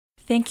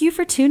Thank you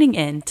for tuning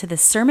in to the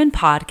Sermon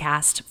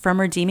Podcast from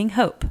Redeeming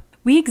Hope.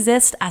 We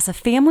exist as a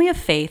family of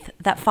faith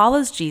that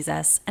follows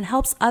Jesus and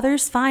helps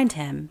others find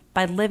him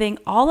by living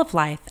all of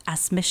life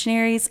as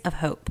missionaries of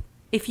hope.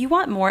 If you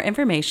want more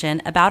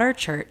information about our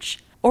church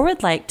or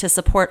would like to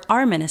support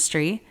our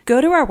ministry, go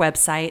to our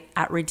website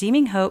at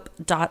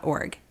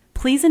redeeminghope.org.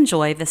 Please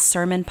enjoy this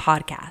sermon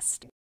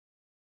podcast.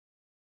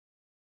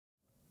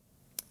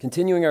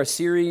 Continuing our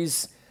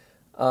series,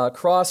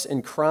 Cross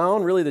and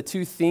Crown, really the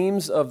two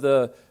themes of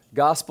the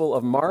Gospel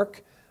of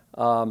Mark.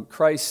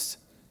 Christ's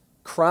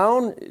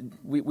crown,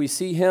 we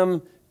see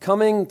him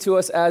coming to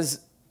us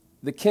as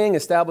the king,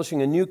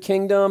 establishing a new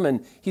kingdom,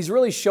 and he's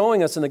really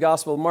showing us in the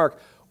Gospel of Mark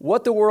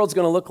what the world's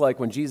going to look like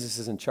when Jesus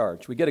is in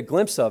charge. We get a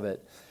glimpse of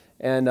it,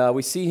 and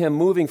we see him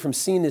moving from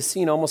scene to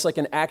scene, almost like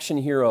an action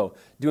hero,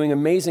 doing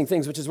amazing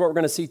things, which is what we're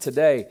going to see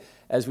today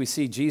as we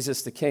see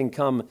Jesus the King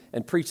come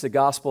and preach the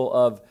gospel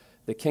of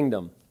the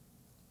kingdom.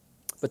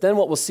 But then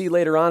what we'll see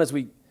later on as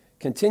we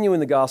continue in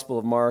the Gospel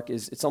of Mark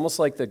is it's almost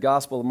like the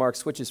Gospel of Mark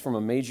switches from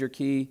a major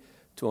key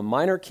to a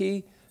minor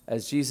key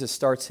as Jesus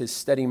starts his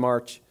steady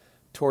march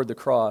toward the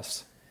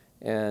cross,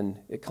 and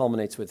it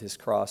culminates with his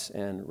cross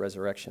and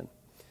resurrection.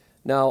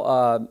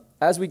 Now,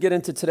 as we get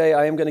into today,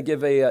 I am going to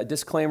give a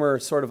disclaimer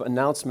sort of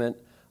announcement,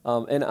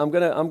 and I'm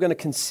going to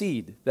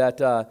concede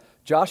that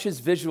Josh's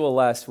visual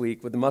last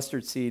week with the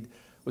mustard seed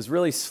was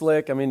really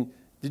slick. I mean,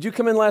 did you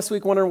come in last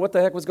week wondering what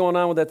the heck was going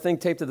on with that thing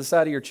taped to the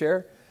side of your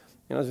chair?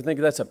 You know, I was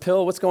thinking, that's a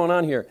pill? What's going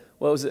on here?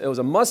 Well, it was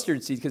a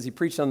mustard seed because he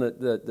preached on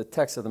the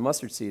text of the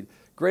mustard seed.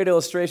 Great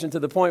illustration to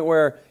the point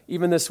where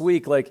even this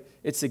week, like,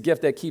 it's a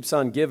gift that keeps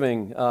on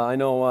giving. I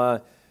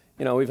know,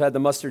 we've had the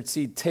mustard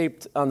seed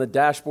taped on the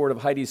dashboard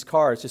of Heidi's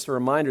car. It's just a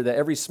reminder that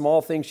every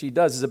small thing she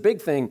does is a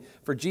big thing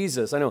for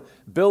Jesus. I know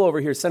Bill over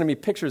here sending me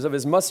pictures of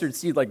his mustard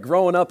seed, like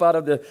growing up out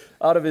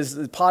of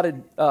his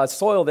potted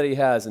soil that he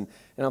has, and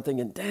I'm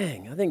thinking,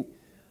 dang, I think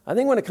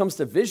when it comes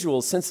to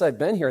visuals, since I've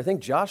been here, I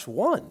think Josh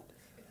won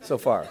so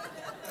far.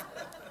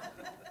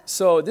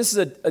 So this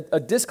is a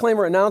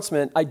disclaimer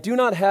announcement. I do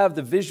not have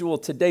the visual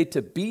today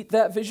to beat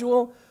that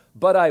visual,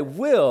 but I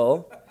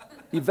will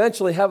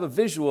eventually have a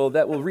visual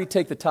that will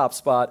retake the top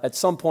spot at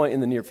some point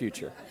in the near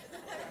future.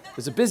 It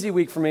was a busy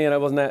week for me, and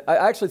I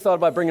actually thought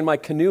about bringing my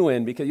canoe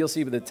in because you'll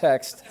see with the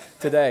text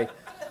today.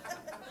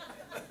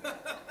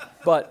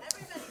 But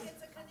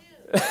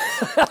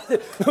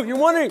you're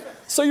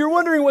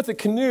wondering what the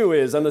canoe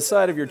is on the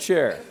side of your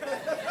chair.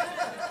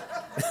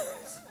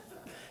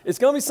 It's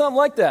going to be something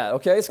like that,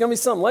 okay? It's going to be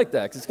something like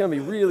that because it's going to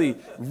be really,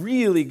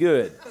 really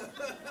good.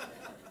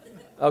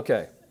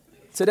 Okay.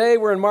 Today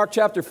we're in Mark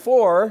chapter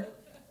 4,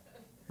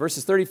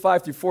 verses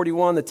 35 through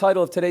 41. The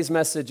title of today's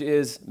message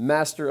is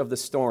Master of the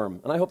Storm.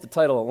 And I hope the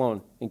title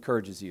alone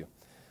encourages you,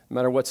 no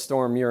matter what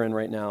storm you're in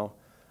right now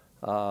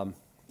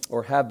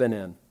or have been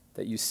in,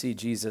 that you see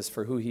Jesus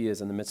for who he is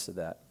in the midst of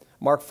that.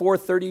 Mark 4,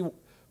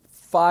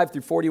 35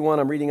 through 41,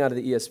 I'm reading out of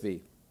the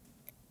ESV.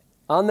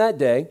 On that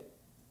day,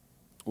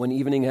 when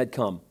evening had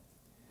come,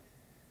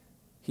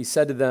 he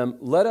said to them,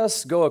 "Let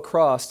us go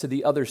across to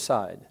the other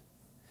side."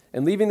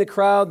 And leaving the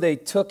crowd, they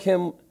took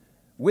him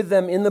with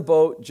them in the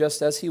boat, just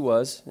as he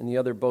was, and the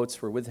other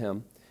boats were with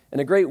him.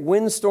 And a great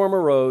windstorm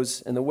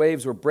arose, and the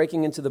waves were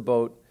breaking into the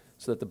boat,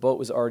 so that the boat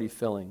was already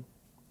filling.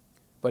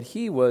 But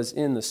he was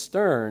in the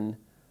stern,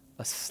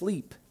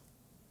 asleep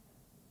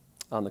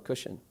on the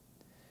cushion.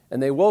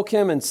 And they woke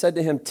him and said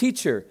to him,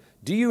 "Teacher,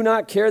 do you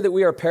not care that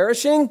we are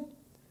perishing?"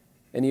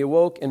 And he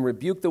awoke and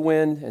rebuked the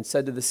wind and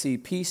said to the sea,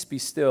 "Peace, be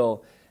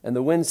still." And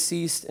the wind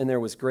ceased, and there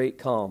was great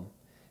calm.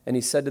 And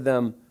he said to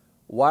them,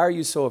 "Why are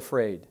you so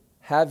afraid?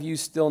 Have you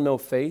still no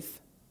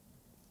faith?"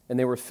 And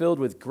they were filled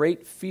with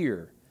great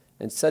fear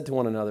and said to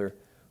one another,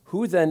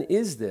 "Who then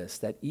is this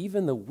that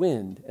even the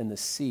wind and the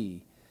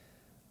sea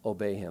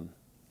obey him?"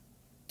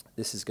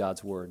 This is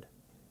God's word.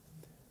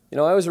 You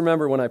know, I always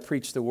remember when I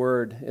preach the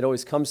word, it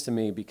always comes to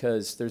me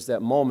because there's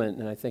that moment,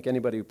 and I think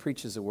anybody who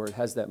preaches the word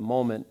has that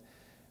moment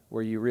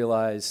where you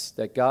realize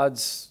that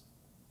God's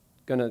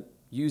going to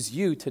use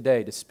you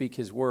today to speak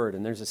his word,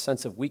 and there's a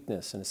sense of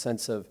weakness and a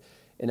sense of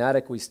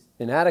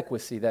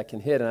inadequacy that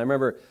can hit. And I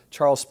remember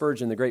Charles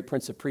Spurgeon, the great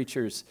Prince of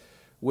Preachers,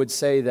 would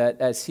say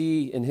that as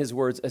he, in his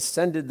words,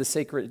 ascended the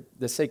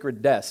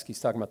sacred desk, he's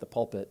talking about the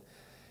pulpit,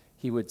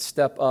 he would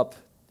step up,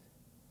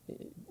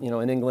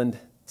 in England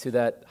to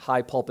that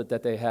high pulpit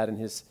that they had in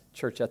his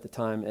church at the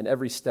time, and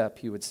every step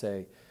he would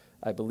say,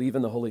 "I believe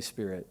in the Holy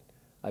Spirit.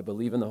 I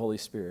believe in the Holy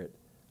Spirit.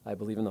 I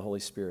believe in the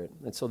Holy Spirit."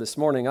 And so this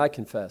morning I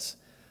confess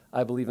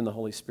I believe in the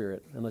Holy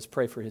Spirit. And let's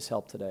pray for his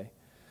help today.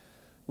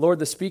 Lord,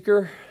 the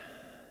speaker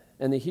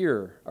and the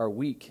hearer are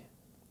weak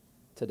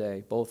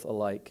today, both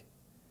alike.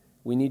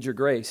 We need your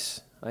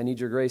grace. I need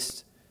your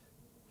grace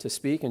to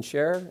speak and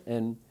share,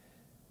 and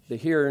the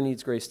hearer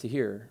needs grace to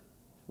hear.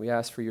 We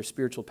ask for your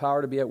spiritual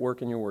power to be at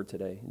work in your word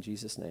today. In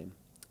Jesus' name,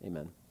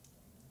 amen.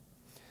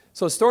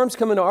 So storms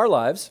come into our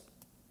lives,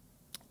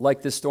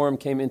 like this storm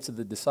came into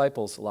the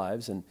disciples'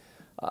 lives, and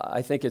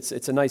I think it's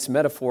a nice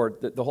metaphor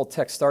that the whole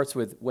text starts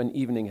with when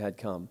evening had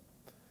come.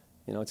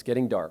 It's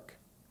getting dark.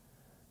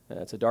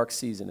 It's a dark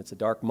season. It's a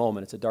dark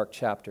moment. It's a dark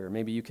chapter.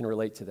 Maybe you can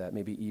relate to that.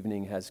 Maybe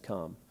evening has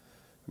come.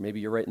 Or maybe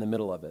you're right in the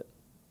middle of it.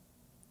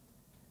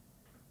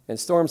 And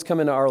storms come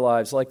into our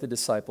lives like the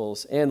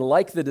disciples. And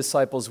like the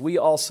disciples, we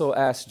also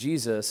ask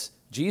Jesus,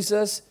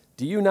 Jesus,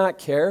 do you not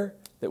care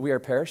that we are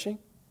perishing?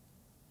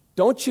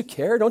 Don't you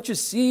care? Don't you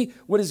see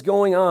what is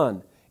going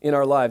on in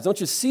our lives? Don't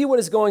you see what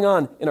is going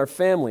on in our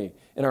family,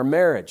 in our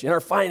marriage, in our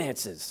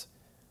finances,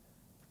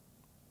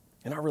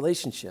 in our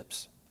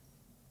relationships,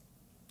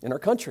 in our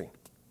country?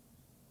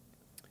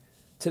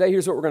 Today,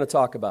 here's what we're going to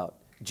talk about.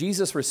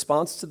 Jesus'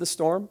 response to the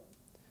storm,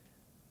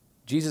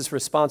 Jesus'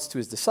 response to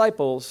his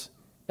disciples,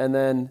 and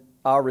then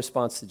our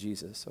response to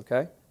Jesus,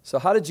 okay? So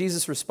how did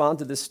Jesus respond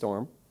to this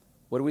storm?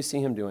 What do we see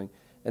him doing?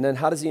 And then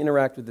how does he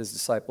interact with his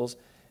disciples?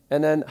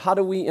 And then how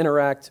do we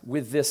interact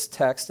with this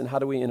text, and how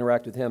do we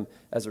interact with him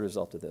as a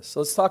result of this? So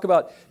let's talk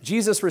about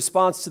Jesus'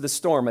 response to the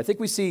storm. I think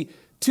we see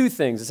two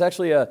things. It's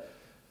actually a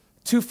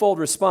twofold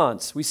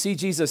response. We see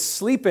Jesus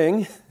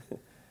sleeping,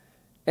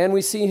 and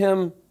we see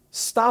him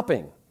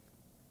stopping,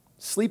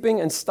 sleeping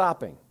and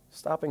stopping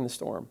the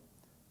storm.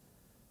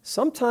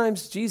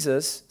 Sometimes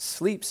Jesus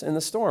sleeps in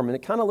the storm, and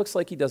it kind of looks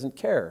like he doesn't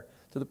care,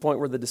 to the point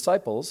where the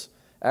disciples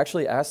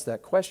actually ask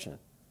that question.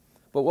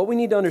 But what we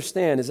need to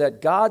understand is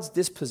that God's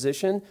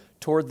disposition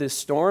toward this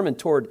storm and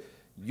toward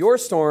your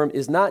storm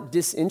is not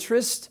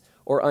disinterest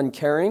or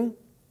uncaring,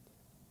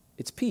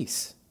 it's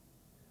peace.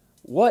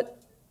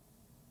 What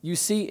you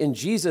see in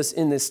Jesus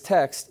in this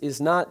text is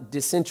not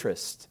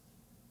disinterest,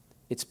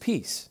 it's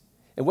peace.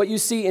 And what you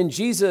see in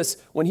Jesus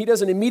when he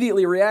doesn't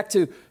immediately react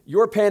to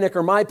your panic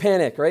or my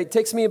panic, right? It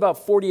takes me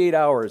about 48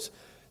 hours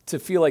to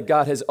feel like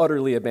God has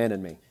utterly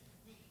abandoned me.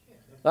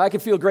 I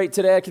can feel great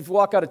today. I can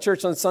walk out of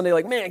church on Sunday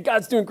like, man,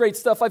 God's doing great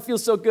stuff. I feel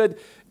so good.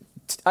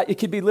 It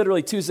could be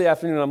literally Tuesday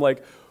afternoon. I'm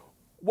like,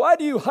 why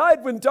do you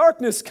hide when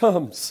darkness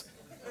comes?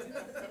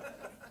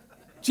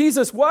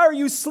 Jesus, why are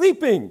you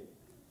sleeping?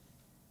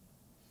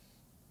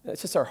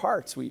 It's just our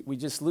hearts. We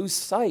just lose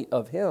sight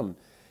of him.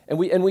 And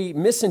we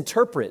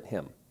misinterpret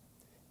him.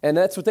 And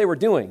that's what they were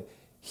doing.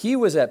 He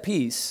was at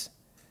peace.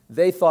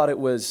 They thought it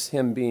was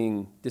him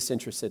being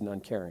disinterested and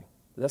uncaring.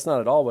 But that's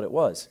not at all what it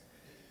was.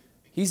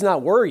 He's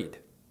not worried.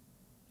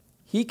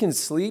 He can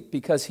sleep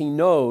because he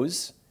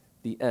knows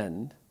the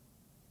end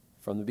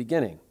from the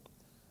beginning.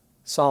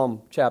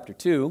 Psalm chapter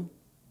 2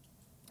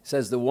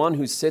 says, the one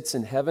who sits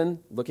in heaven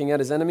looking at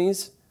his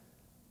enemies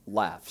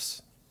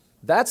laughs.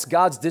 That's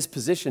God's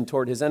disposition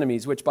toward his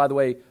enemies, which, by the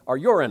way, are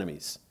your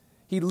enemies.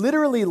 He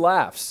literally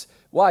laughs.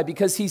 Why?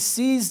 Because he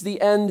sees the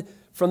end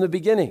from the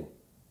beginning.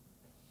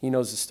 He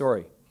knows the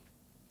story.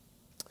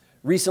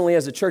 Recently,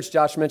 as a church,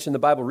 Josh mentioned the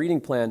Bible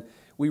reading plan.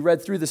 We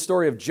read through the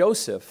story of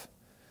Joseph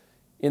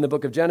in the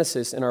book of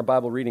Genesis in our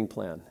Bible reading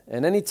plan.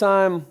 And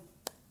anytime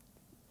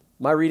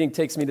my reading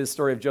takes me to the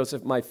story of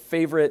Joseph, my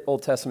favorite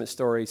Old Testament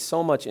story,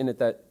 so much in it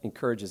that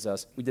encourages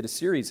us. We did a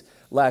series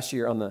last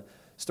year on the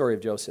story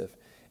of Joseph.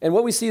 And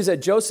what we see is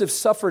that Joseph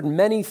suffered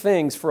many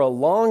things for a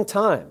long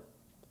time.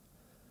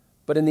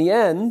 But in the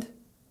end,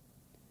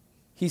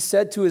 he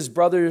said to his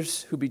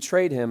brothers who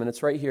betrayed him, and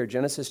it's right here,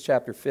 Genesis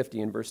chapter 50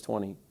 and verse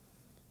 20.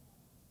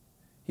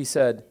 He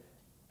said,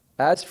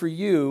 as for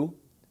you,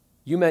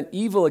 you meant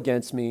evil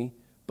against me,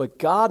 but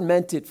God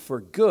meant it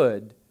for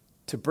good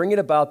to bring it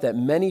about that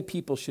many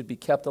people should be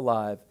kept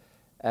alive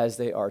as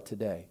they are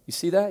today. You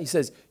see that? He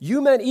says,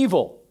 you meant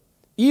evil.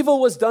 Evil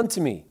was done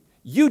to me.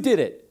 You did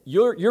it.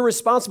 You're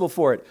responsible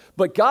for it.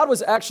 But God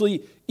was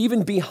actually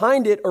even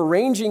behind it,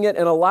 arranging it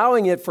and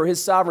allowing it for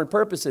his sovereign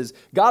purposes.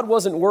 God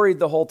wasn't worried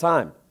the whole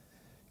time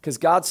because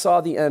God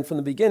saw the end from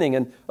the beginning.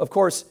 And of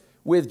course,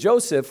 with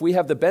Joseph, we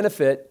have the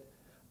benefit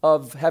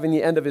of having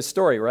the end of his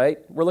story, right?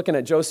 We're looking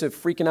at Joseph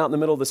freaking out in the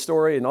middle of the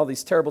story and all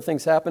these terrible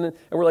things happening.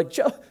 And we're like,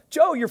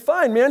 Joe, you're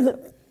fine,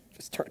 man.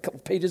 Just turn a couple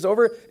pages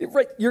over.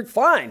 You're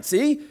fine,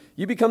 see?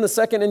 You become the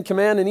second in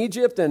command in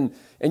Egypt and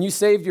you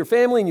saved your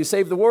family and you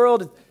saved the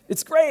world.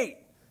 It's great.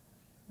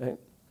 Right?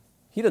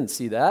 He doesn't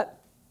see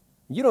that.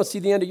 You don't see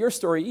the end of your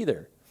story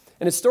either.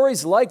 And it's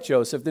stories like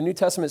Joseph, the New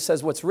Testament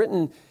says what's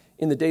written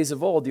in the days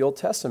of old, the Old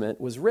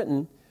Testament, was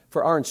written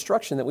for our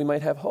instruction that we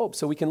might have hope.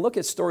 So we can look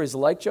at stories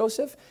like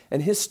Joseph,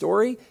 and his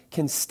story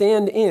can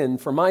stand in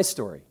for my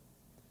story.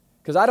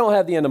 Because I don't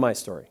have the end of my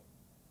story.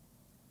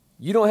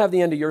 You don't have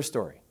the end of your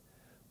story.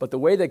 But the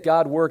way that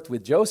God worked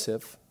with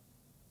Joseph,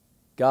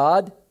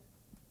 God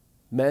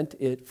meant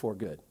it for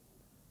good.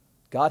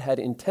 God had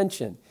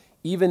intention,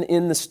 even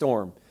in the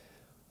storm.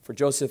 For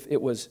Joseph,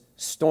 it was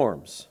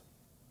storms.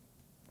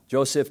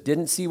 Joseph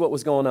didn't see what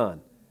was going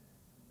on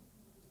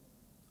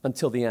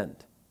until the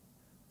end.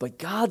 But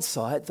God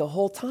saw it the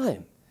whole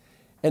time.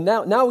 And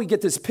now we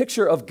get this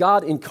picture of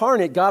God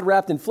incarnate, God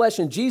wrapped in flesh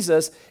in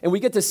Jesus, and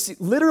we get to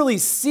literally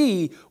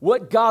see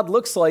what God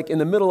looks like in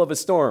the middle of a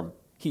storm.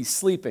 He's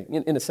sleeping,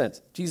 in a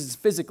sense. Jesus is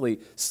physically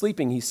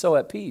sleeping. He's so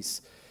at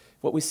peace.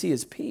 What we see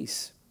is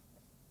peace.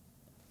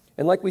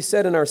 And like we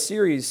said in our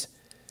series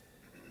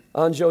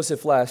on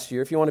Joseph last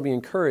year, if you want to be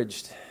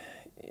encouraged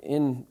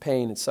in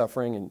pain and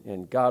suffering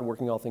and God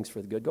working all things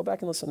for the good, go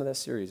back and listen to that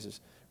series.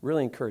 It's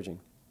really encouraging.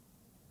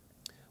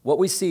 what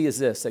we see is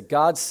this, that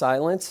God's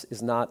silence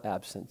is not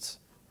absence.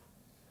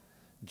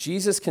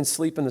 Jesus can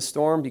sleep in the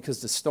storm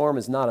because the storm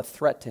is not a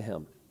threat to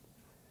him.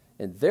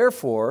 And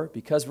therefore,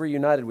 because we're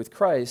united with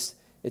Christ,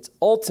 it's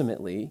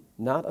ultimately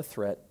not a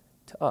threat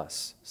to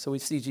us. So we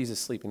see Jesus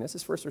sleeping. That's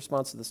his first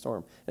response to the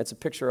storm. And it's a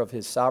picture of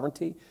his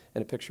sovereignty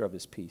and a picture of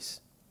his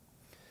peace.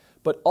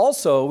 But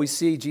also, we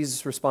see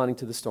Jesus responding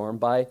to the storm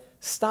by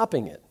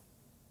stopping it.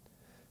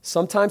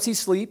 Sometimes he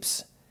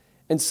sleeps,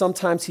 and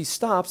sometimes he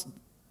stops,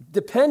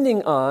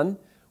 depending on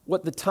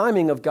what the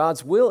timing of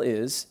God's will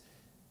is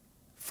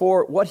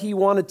for what he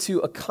wanted to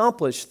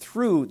accomplish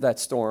through that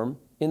storm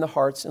in the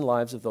hearts and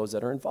lives of those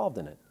that are involved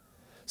in it.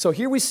 So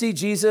here we see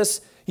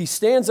Jesus, he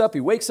stands up,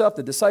 he wakes up,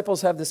 the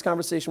disciples have this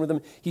conversation with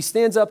him, he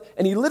stands up,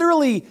 and he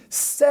literally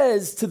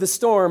says to the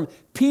storm,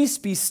 "Peace,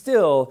 be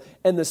still,"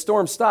 and the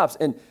storm stops.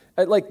 And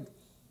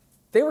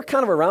they were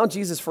kind of around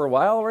Jesus for a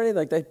while already,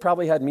 like they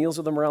probably had meals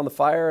with him around the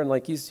fire, and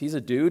like he's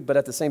a dude, but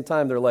at the same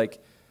time, they're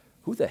like,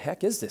 who the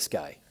heck is this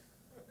guy?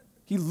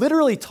 He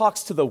literally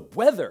talks to the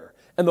weather,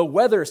 and the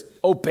weather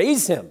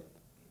obeys him.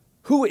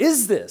 Who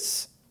is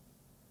this?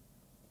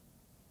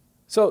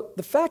 So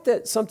the fact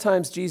that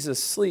sometimes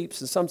Jesus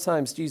sleeps and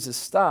sometimes Jesus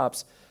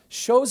stops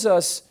shows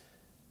us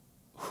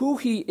who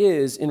he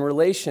is in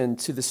relation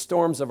to the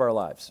storms of our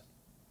lives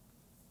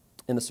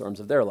and the storms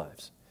of their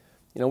lives.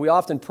 You know, we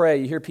often pray,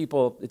 you hear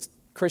people,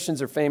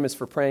 Christians are famous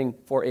for praying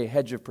for a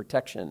hedge of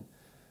protection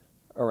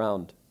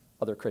around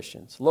other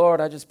Christians. Lord,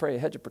 I just pray a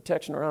hedge of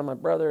protection around my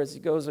brother as he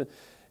goes.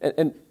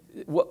 And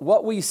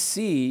what we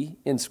see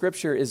in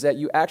Scripture is that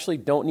you actually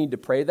don't need to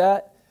pray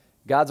that.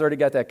 God's already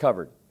got that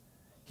covered.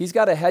 He's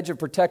got a hedge of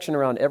protection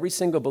around every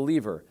single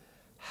believer.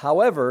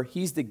 However,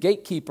 he's the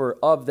gatekeeper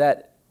of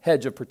that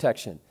hedge of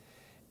protection.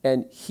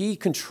 And he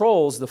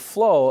controls the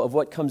flow of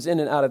what comes in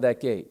and out of that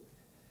gate.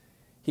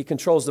 He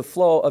controls the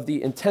flow of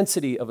the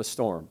intensity of a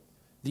storm,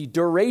 the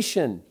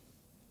duration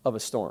of a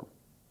storm.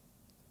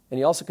 And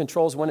he also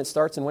controls when it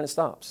starts and when it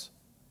stops.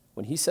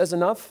 When he says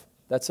enough,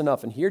 that's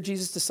enough. And here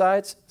Jesus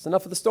decides, it's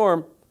enough of the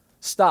storm,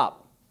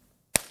 stop.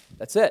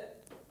 That's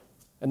it.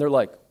 And they're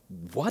like,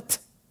 what?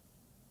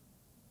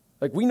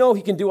 Like, we know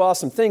he can do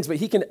awesome things, but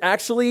he can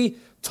actually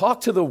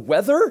talk to the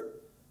weather?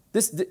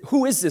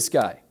 Who is this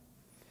guy?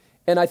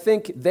 And I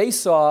think they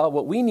saw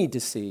what we need to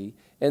see,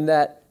 in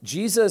that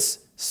Jesus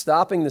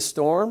stopping the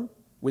storm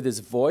with his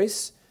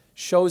voice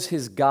shows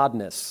his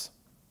godness.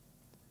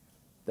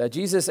 That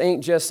Jesus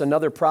ain't just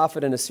another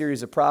prophet in a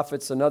series of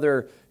prophets,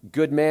 another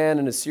good man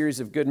in a series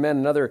of good men,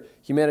 another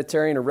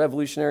humanitarian or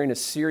revolutionary in a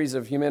series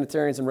of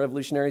humanitarians and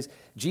revolutionaries.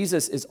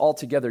 Jesus is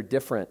altogether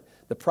different.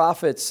 The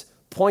prophets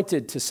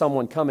pointed to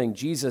someone coming.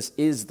 Jesus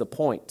is the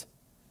point.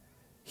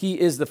 He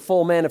is the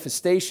full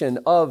manifestation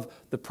of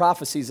the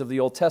prophecies of the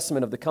Old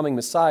Testament of the coming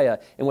Messiah.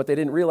 And what they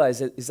didn't realize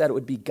is that it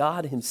would be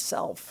God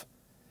himself.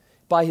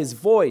 By his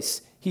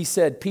voice, he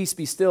said, "Peace,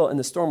 be still," and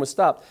the storm was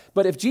stopped.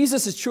 But if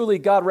Jesus is truly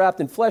God wrapped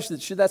in flesh,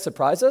 should that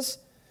surprise us?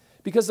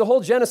 Because the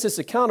whole Genesis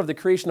account of the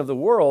creation of the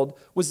world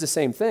was the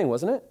same thing,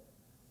 wasn't it?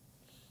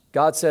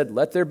 God said,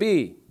 "Let there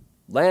be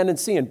land and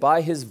sea," and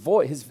by his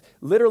voice,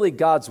 literally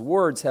God's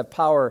words have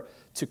power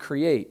to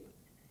create.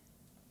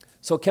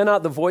 So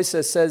cannot the voice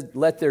that says,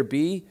 "Let there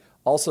be,"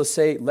 also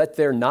say, "Let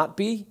there not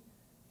be,"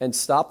 and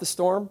stop the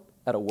storm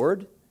at a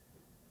word?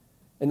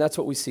 And that's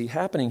what we see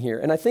happening here.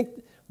 And I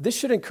think this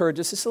should encourage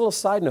us, just a little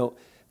side note,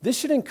 this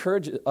should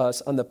encourage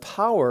us on the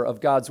power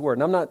of God's word.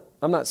 And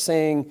I'm not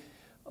saying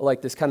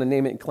like this kind of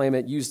name it and claim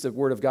it, use the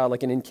word of God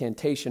like an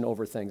incantation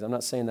over things. I'm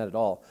not saying that at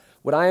all.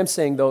 What I am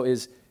saying, though,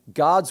 is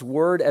God's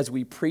word, as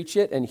we preach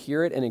it and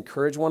hear it and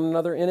encourage one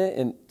another in it,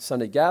 in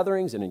Sunday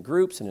gatherings and in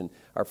groups and in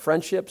our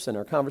friendships and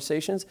our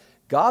conversations,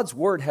 God's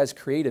word has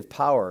creative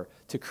power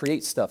to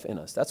create stuff in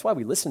us. That's why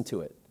we listen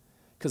to it.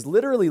 Because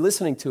literally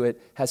listening to it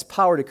has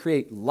power to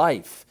create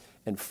life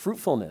and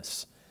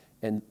fruitfulness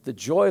and the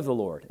joy of the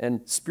Lord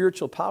and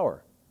spiritual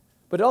power.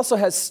 But it also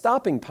has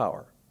stopping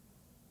power.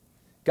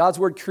 God's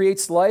word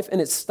creates life, and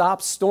it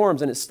stops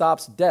storms, and it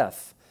stops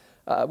death.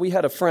 We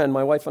had a friend,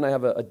 my wife and I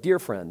have a dear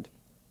friend,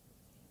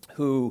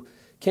 who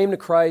came to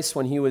Christ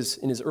when he was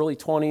in his early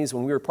 20s,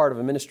 when we were part of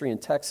a ministry in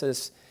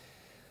Texas.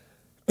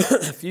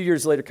 A few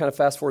years later, kind of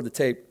fast forward the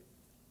tape,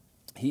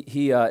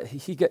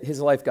 his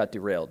life got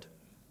derailed.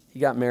 He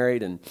got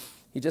married, and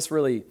he just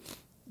really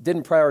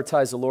didn't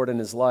prioritize the Lord in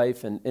his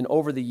life, and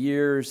over the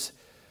years,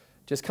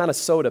 just kind of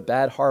sowed a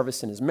bad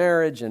harvest in his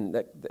marriage,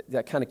 and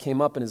that kind of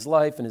came up in his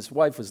life, and his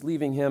wife was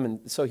leaving him,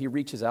 and so he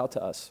reaches out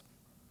to us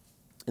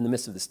in the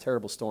midst of this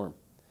terrible storm.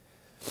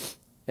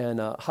 And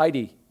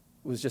Heidi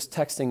was just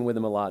texting with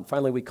him a lot. And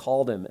finally, we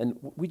called him, and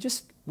we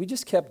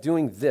just kept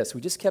doing this. We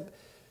just kept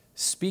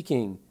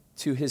speaking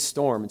to his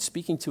storm and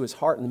speaking to his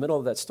heart in the middle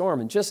of that storm.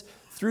 And just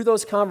through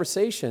those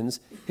conversations,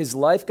 his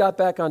life got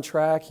back on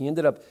track. He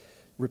ended up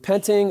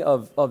repenting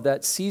of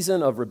that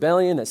season of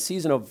rebellion, that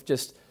season of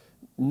just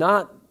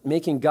not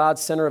making God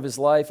center of his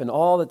life and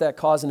all that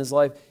caused in his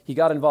life. He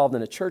got involved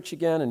in a church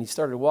again, and he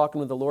started walking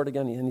with the Lord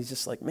again. And he's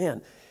just like,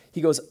 man,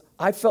 he goes,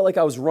 I felt like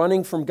I was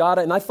running from God,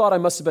 and I thought I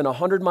must have been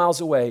 100 miles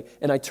away,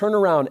 and I turn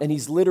around, and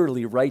he's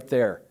literally right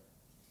there.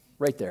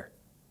 right there.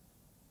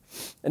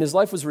 And his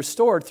life was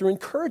restored through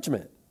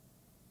encouragement.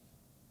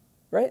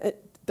 Right?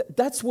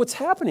 That's what's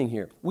happening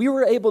here. We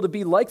were able to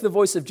be like the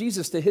voice of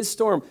Jesus to his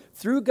storm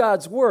through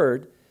God's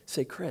word.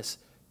 Say, Chris,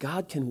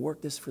 God can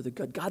work this for the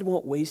good. God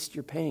won't waste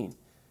your pain.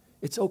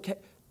 It's okay.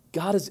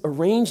 God is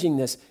arranging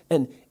this,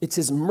 and it's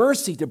his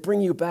mercy to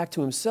bring you back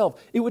to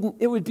himself. It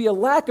would be a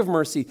lack of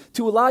mercy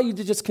to allow you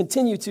to just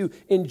continue to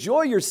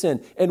enjoy your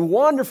sin and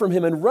wander from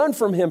him and run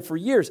from him for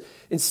years.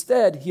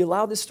 Instead, he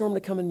allowed this storm to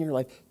come in your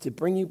life to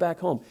bring you back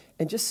home.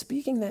 And just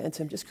speaking that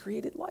into him just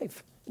created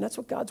life. And that's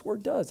what God's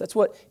word does. That's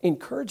what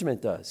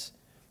encouragement does.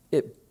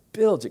 It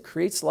builds, it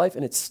creates life,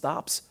 and it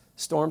stops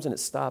storms, and it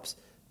stops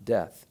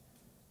death.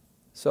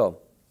 So,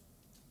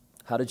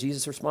 how did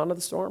Jesus respond to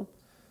the storm?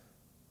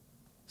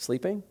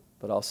 Sleeping,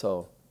 but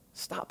also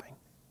stopping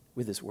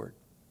with his word.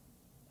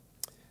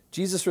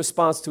 Jesus'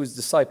 response to his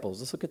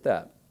disciples. Let's look at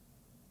that.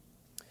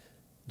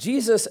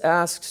 Jesus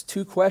asks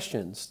two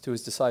questions to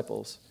his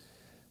disciples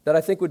that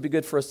I think would be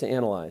good for us to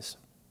analyze.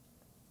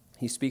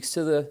 He speaks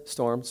to the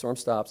storm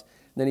stops,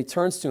 and then he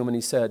turns to him and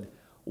he said,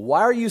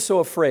 "Why are you so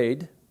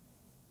afraid?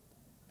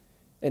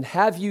 And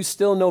have you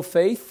still no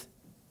faith?"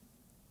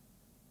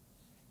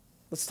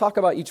 Let's talk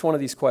about each one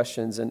of these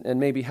questions and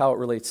maybe how it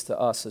relates to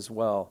us as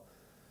well.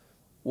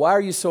 Why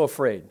are you so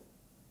afraid?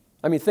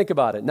 I mean, think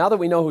about it. Now that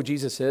we know who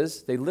Jesus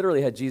is, they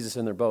literally had Jesus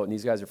in their boat, and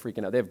these guys are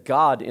freaking out. They have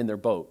God in their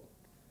boat,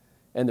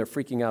 and they're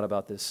freaking out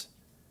about this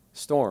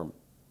storm.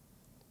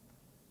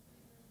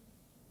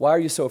 Why are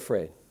you so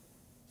afraid,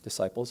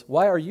 disciples?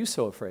 Why are you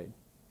so afraid,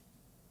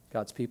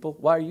 God's people?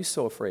 Why are you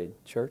so afraid,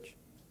 church?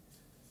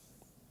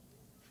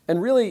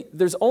 And really,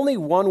 there's only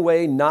one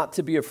way not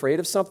to be afraid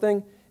of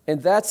something,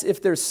 and that's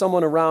if there's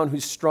someone around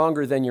who's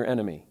stronger than your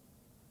enemy.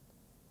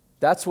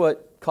 That's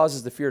what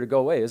causes the fear to go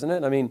away, isn't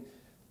it? I mean,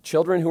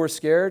 children who are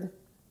scared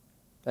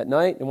at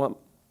night, what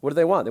do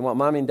they want? They want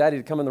mommy and daddy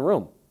to come in the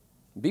room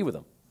and be with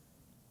them.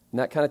 And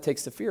that kind of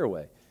takes the fear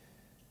away.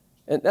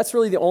 And that's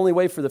really the only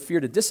way for the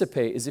fear to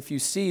dissipate is if you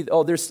see,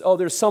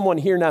 there's someone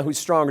here now who's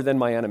stronger than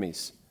my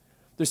enemies.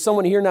 There's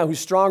someone here now who's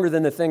stronger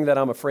than the thing that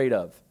I'm afraid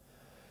of.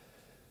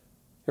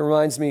 It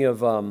reminds me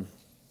of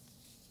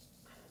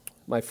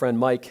my friend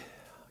Mike,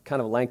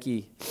 kind of a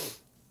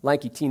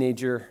lanky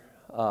teenager,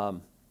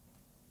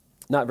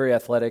 not very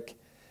athletic,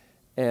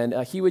 and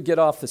he would get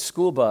off the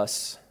school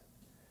bus,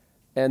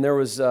 and there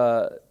was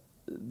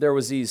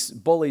these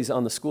bullies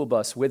on the school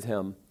bus with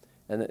him,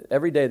 and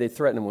every day they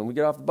threatened him, "When we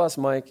get off the bus,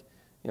 Mike,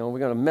 we're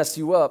going to mess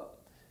you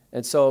up."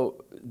 And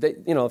so they,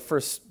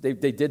 first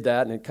they did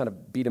that and kind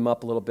of beat him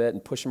up a little bit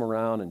and push him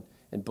around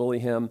and bully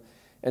him,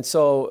 and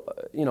so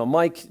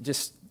Mike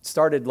just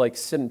started like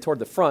sitting toward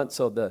the front,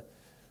 so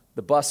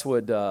the bus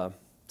would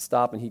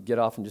stop and he'd get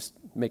off and just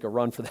make a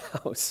run for the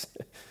house.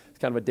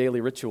 Kind of a daily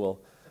ritual.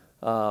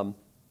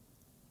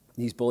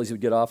 These bullies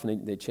would get off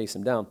and they'd chase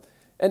him down.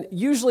 And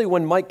usually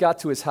when Mike got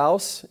to his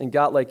house and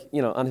got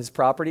on his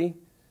property,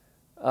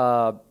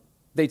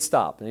 they'd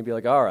stop. And he'd be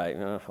like, "All right,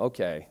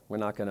 okay, we're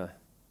not going to,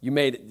 you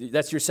made it,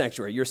 that's your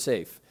sanctuary, you're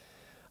safe."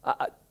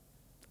 I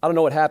don't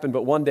know what happened,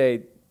 but one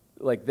day,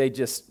 they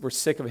just were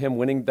sick of him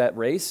winning that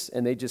race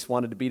and they just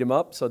wanted to beat him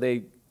up. So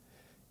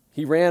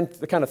he ran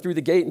kind of through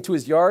the gate into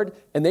his yard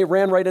and they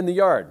ran right in the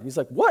yard. He's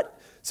like, "What?"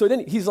 So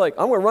then he's like,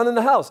 "I'm going to run in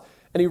the house."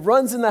 And he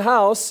runs in the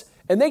house,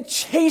 and they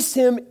chase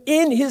him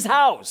in his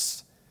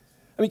house.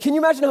 I mean, can you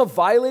imagine how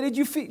violated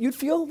you'd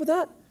feel with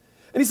that?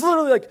 And he's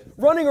literally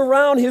running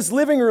around his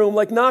living room,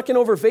 knocking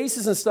over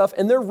vases and stuff,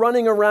 and they're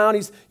running around.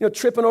 He's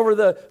tripping over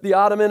the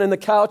ottoman and the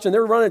couch, and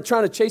they're running,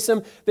 trying to chase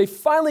him. They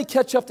finally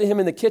catch up to him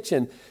in the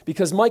kitchen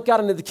because Mike got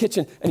into the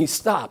kitchen, and he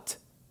stopped.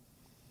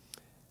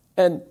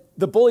 And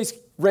the bullies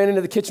ran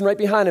into the kitchen right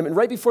behind him, and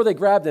right before they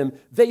grabbed him,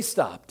 they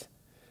stopped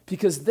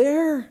because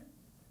they're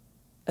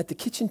at the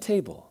kitchen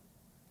table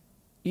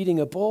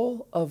eating a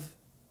bowl of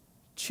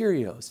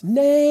Cheerios,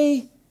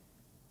 nay,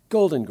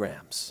 Golden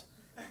Grams,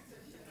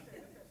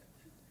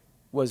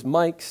 was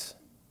Mike's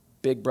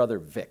big brother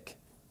Vic.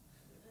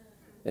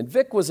 And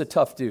Vic was a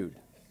tough dude.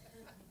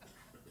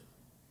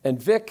 And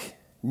Vic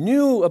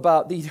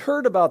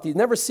he'd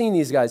never seen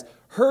these guys,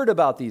 heard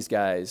about these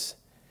guys,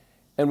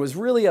 and was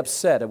really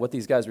upset at what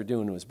these guys were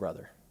doing to his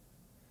brother.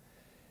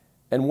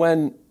 And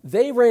when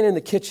they ran in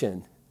the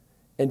kitchen,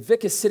 and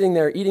Vic is sitting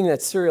there eating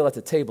that cereal at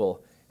the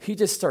table, he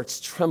just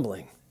starts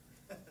trembling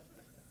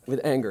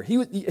with anger. Have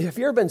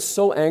you ever been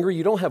so angry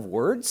you don't have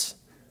words?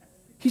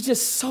 He's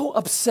just so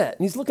upset.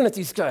 And he's looking at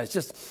these guys,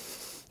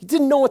 he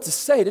didn't know what to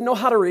say, didn't know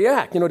how to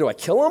react. Do I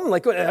kill him?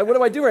 What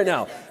do I do right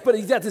now? But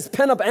he's got this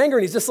pent-up anger,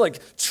 and he's just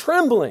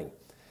trembling.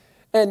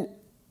 And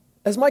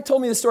as Mike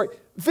told me the story,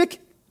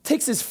 Vic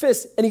takes his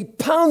fist, and he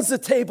pounds the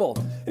table.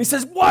 And he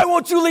says, "Why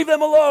won't you leave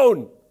them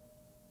alone?"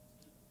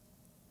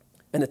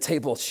 And the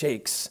table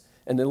shakes,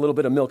 and a little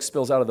bit of milk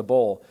spills out of the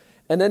bowl.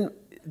 And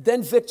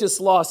then Vic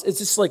just lost, it's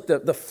just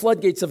the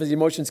floodgates of his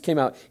emotions came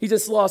out. He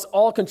just lost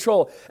all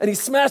control. And he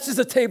smashes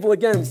the table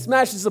again, he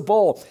smashes the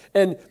bowl,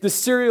 and the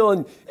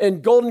cereal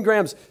and Golden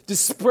Grams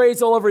just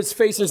sprays all over his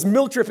face. There's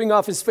milk dripping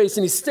off his face,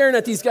 and he's staring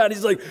at these guys.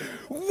 He's like,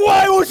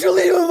 "Why won't you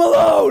leave him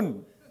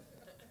alone?"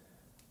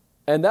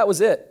 And that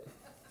was it.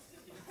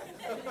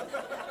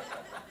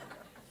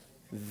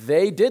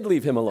 They did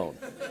leave him alone.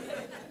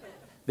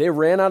 They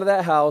ran out of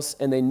that house,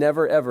 and they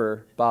never,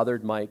 ever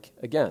bothered Mike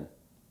again.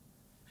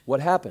 What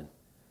happened?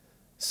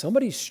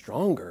 Somebody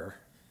stronger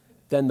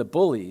than the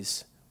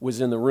bullies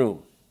was in the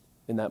room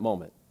in that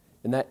moment.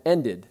 And that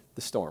ended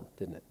the storm,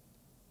 didn't it?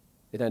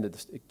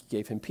 It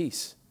gave him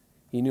peace.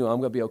 He knew, I'm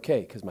going to be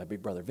okay because my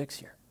big brother Vic's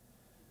here.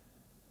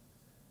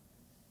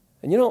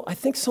 And I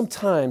think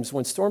sometimes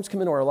when storms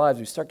come into our lives,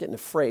 we start getting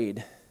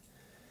afraid.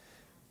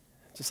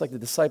 Just like the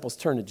disciples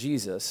turn to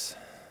Jesus,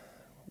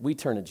 we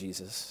turn to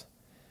Jesus.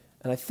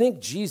 And I think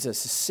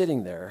Jesus is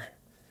sitting there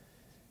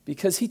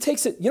because he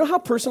takes it, how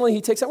personally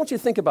he takes it? I want you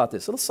to think about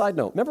this. Little side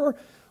note. Remember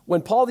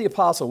when Paul the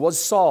Apostle was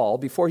Saul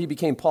before he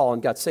became Paul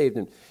and got saved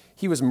and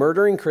he was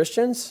murdering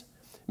Christians?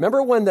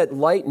 Remember when that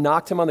light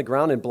knocked him on the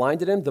ground and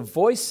blinded him? The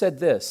voice said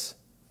this.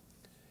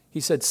 He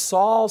said,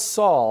 Saul,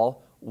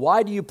 Saul,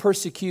 why do you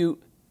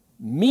persecute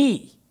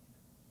me?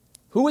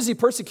 Who was he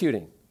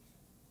persecuting?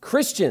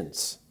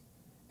 Christians.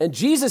 And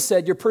Jesus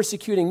said, you're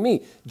persecuting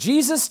me.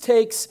 Jesus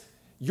takes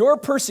your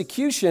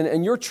persecution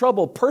and your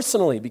trouble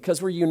personally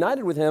because we're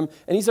united with him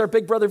and he's our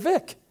big brother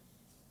Vic.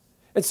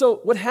 And so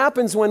what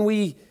happens when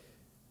we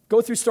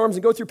go through storms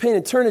and go through pain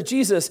and turn to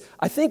Jesus,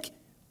 I think,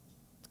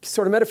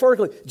 sort of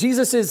metaphorically,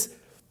 Jesus is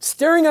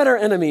staring at our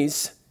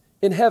enemies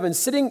in heaven,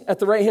 sitting at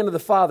the right hand of the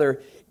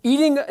Father,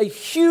 eating a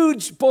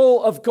huge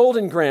bowl of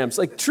golden grams,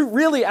 like true,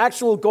 really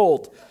actual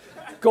gold.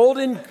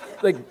 Golden,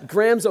 like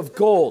grams of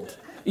gold.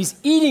 He's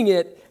eating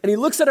it, and he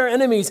looks at our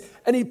enemies,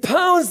 and he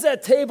pounds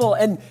that table,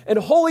 and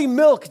holy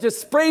milk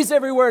just sprays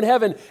everywhere in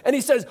heaven, and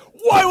he says,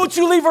 why won't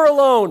you leave her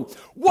alone?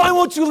 Why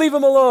won't you leave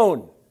him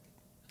alone?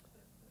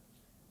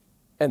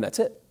 And that's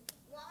it.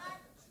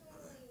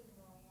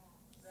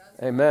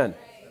 Amen.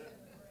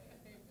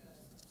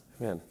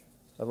 Man,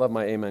 I love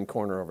my amen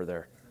corner over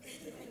there.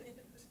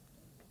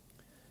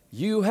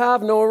 You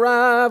have no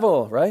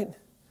rival, right?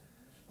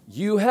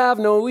 You have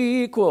no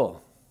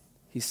equal.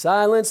 He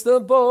silenced the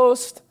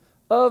boast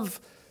of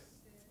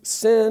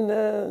sin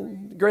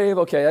and grave.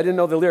 Okay, I didn't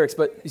know the lyrics,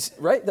 but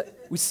right?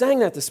 We sang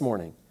that this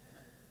morning.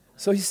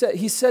 So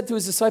he said to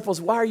his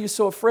disciples, why are you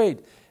so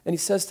afraid? And he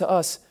says to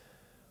us,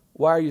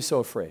 why are you so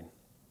afraid?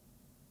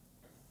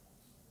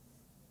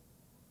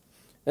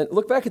 And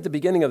look back at the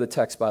beginning of the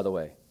text, by the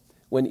way.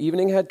 When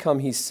evening had come,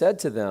 he said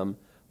to them,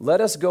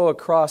 let us go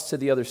across to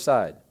the other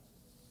side.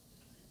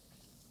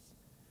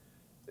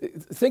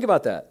 Think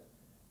about that.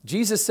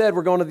 Jesus said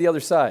we're going to the other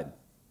side.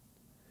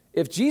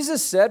 If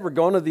Jesus said we're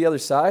going to the other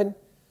side,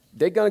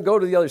 they're going to go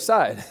to the other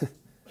side.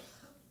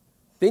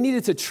 They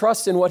needed to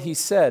trust in what he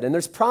said. And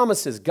there's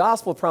promises,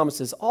 gospel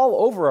promises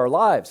all over our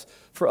lives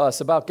for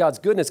us about God's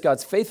goodness,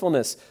 God's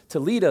faithfulness to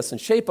lead us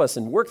and shape us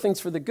and work things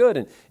for the good.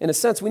 And in a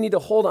sense, we need to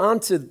hold on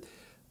to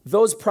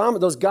those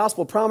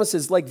gospel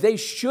promises like they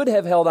should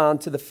have held on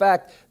to the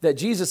fact that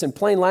Jesus in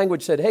plain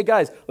language said, hey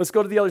guys, let's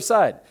go to the other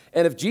side.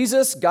 And if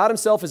Jesus, God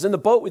himself, is in the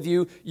boat with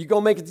you, you go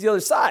make it to the other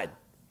side.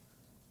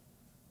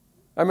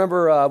 I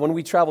remember when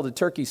we traveled to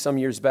Turkey some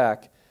years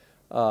back,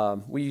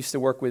 we used to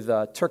work with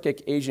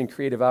Turkic Asian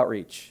Creative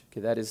Outreach.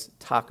 Okay, that is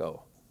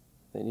TACO.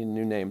 They need a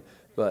new name.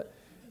 But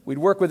we'd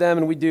work with them,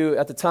 and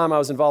at the time I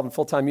was involved in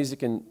full-time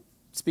music and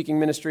speaking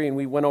ministry, and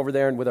we went over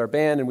there and with our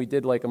band, and we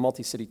did like a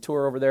multi-city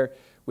tour over there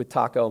with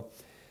TACO.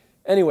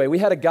 Anyway, we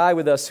had a guy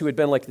with us who had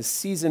been like the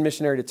seasoned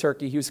missionary to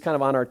Turkey. He was kind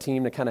of on our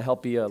team to kind of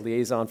help be a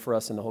liaison for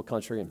us in the whole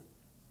country.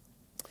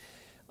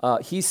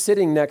 He's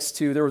sitting next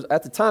to,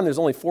 at the time, there's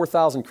only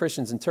 4,000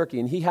 Christians in Turkey,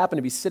 and he happened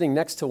to be sitting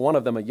next to one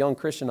of them, a young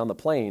Christian on the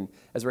plane,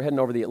 as we're heading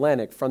over the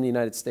Atlantic from the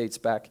United States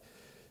back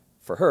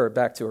to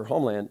her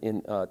homeland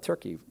in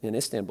Turkey, in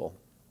Istanbul.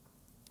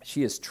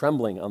 She is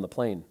trembling on the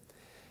plane.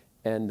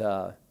 And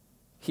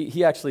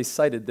he actually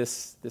cited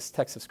this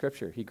text of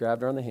Scripture. He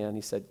grabbed her on the hand.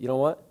 He said, you know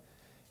what?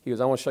 He goes,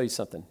 I want to show you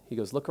something. He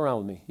goes, look around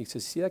with me. He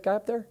says, see that guy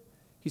up there?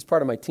 He's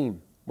part of my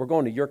team. We're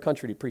going to your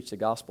country to preach the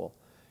gospel.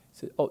 He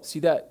said, oh, see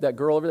that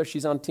girl over there?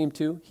 She's on the team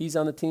too. He's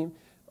on the team.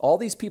 All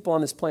these people on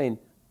this plane,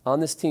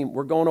 on this team,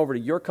 we're going over to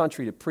your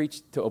country to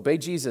preach, to obey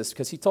Jesus,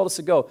 because he told us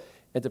to go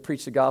and to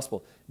preach the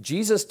gospel.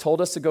 Jesus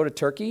told us to go to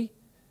Turkey.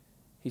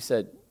 He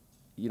said,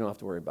 you don't have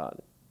to worry about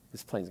it.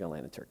 This plane's going to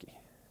land in Turkey.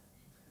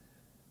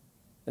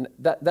 And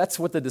that's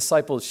what the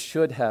disciples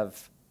should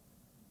have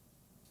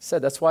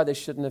said. That's why they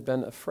shouldn't have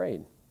been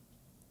afraid.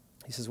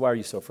 He says, why are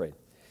you so afraid?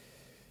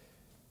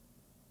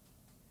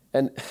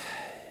 And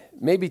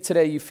maybe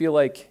today you feel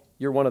like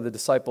you're one of the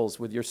disciples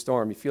with your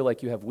storm. You feel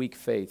like you have weak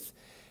faith.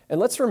 And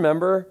let's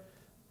remember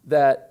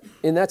that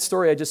in that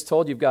story I just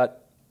told, you've got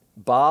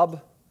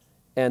Bob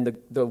and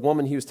the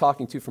woman he was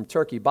talking to from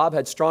Turkey. Bob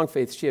had strong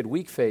faith. She had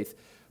weak faith.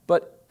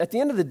 But at the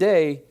end of the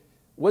day,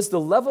 was the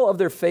level of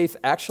their faith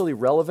actually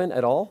relevant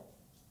at all?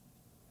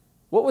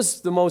 What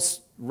was the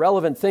most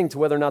relevant thing to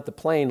whether or not the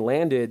plane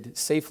landed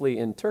safely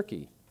in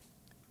Turkey?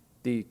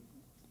 The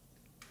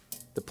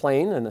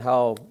plane and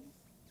how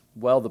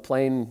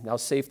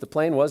safe the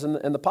plane was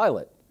and the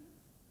pilot,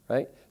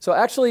 right? So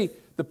actually,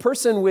 the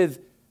person with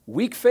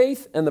weak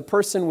faith and the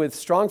person with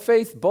strong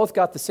faith both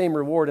got the same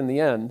reward in the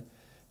end.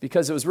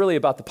 because it was really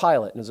about the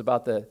pilot and it was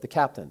about the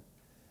captain.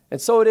 And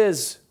so it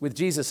is with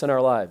Jesus in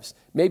our lives.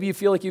 Maybe you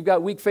feel like you've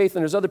got weak faith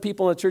and there's other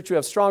people in the church who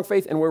have strong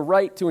faith, and we're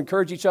right to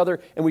encourage each other,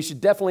 and we should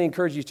definitely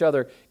encourage each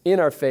other in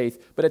our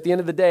faith. But at the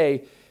end of the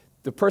day,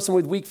 the person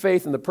with weak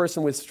faith and the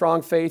person with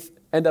strong faith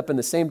end up in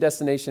the same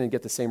destination and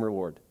get the same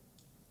reward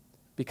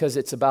because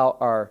it's about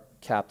our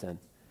captain.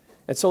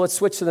 And so let's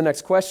switch to the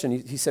next question.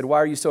 He said, why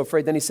are you so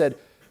afraid? Then he said,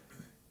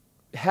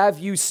 have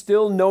you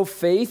still no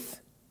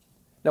faith?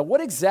 Now,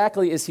 what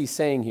exactly is he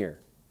saying here?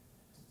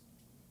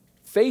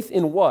 Faith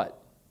in what?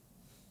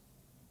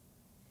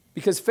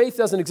 Because faith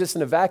doesn't exist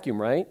in a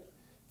vacuum, right?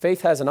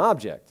 Faith has an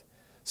object.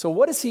 So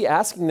what is he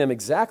asking them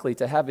exactly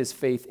to have his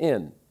faith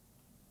in?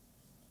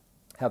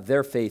 Have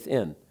their faith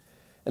in?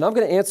 And I'm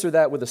going to answer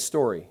that with a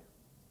story.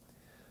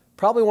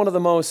 Probably one of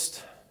the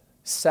most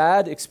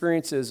sad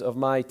experiences of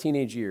my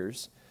teenage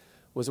years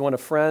was when a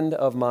friend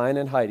of mine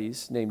and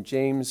Heidi's named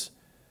James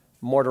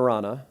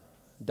Mortarana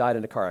died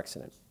in a car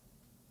accident.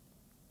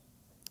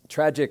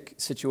 Tragic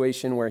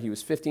situation where he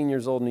was 15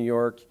 years old in New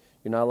York.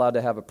 You're not allowed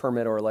to have a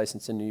permit or a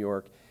license in New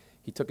York.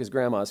 He took his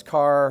grandma's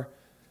car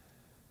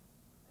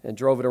and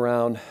drove it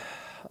around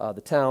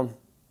the town.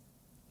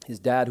 His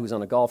dad, who was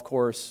on a golf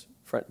course,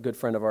 good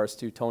friend of ours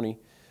too, Tony,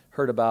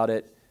 heard about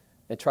it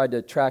and tried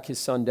to track his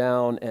son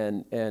down.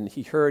 And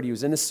he heard he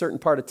was in this certain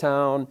part of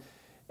town,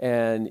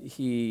 and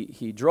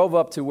he drove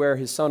up to where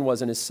his son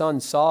was, and his son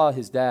saw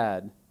his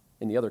dad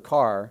in the other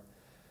car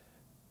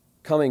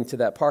coming to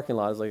that parking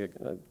lot. It was like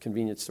a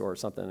convenience store or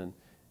something,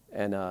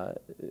 and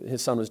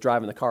his son was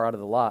driving the car out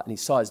of the lot, and he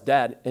saw his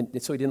dad, and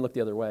so he didn't look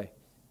the other way.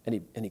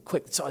 And he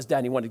quickly saw his dad,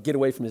 and he wanted to get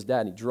away from his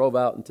dad, and he drove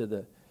out into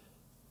the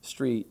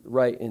street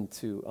right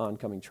into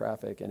oncoming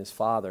traffic, and his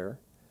father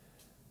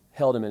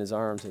held him in his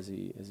arms as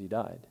he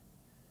died.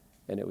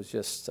 And it was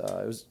just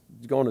it was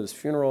going to his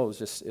funeral. It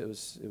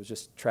was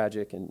just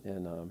tragic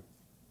and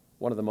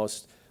one of the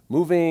most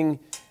moving,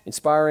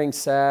 inspiring,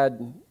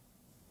 sad,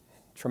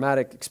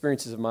 traumatic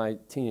experiences of my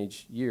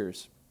teenage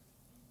years.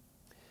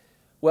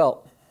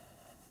 Well,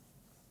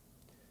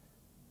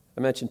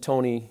 I mentioned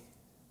Tony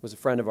was a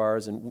friend of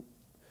ours, and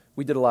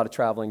we did a lot of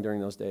traveling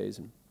during those days.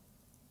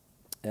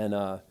 And we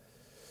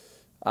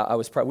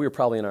were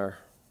probably in our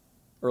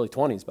early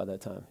 20s by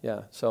that time,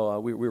 yeah. So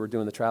we were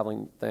doing the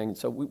traveling thing.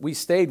 So we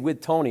stayed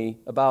with Tony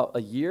about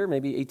a year,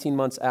 maybe 18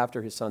 months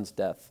after his son's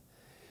death.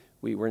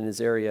 We were in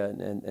his area,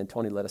 and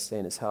Tony let us stay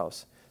in his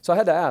house. So I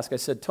had to ask. I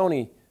said,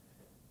 Tony,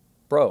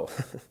 bro,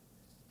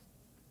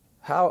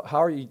 how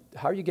are you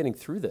getting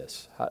through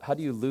this? How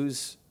do you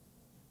lose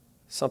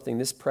something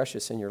this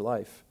precious in your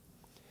life?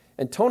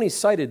 And Tony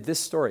cited this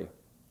story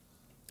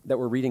that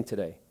we're reading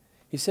today.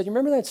 He said, you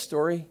remember that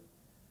story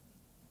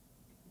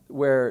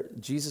where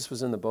Jesus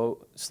was in the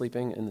boat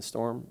sleeping in the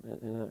storm,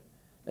 and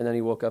then he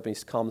woke up and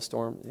he calmed the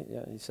storm?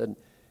 Yeah, he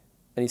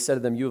said to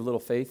them, you have little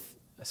faith?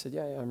 I said,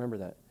 yeah, I remember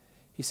that.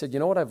 He said, you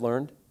know what I've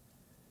learned?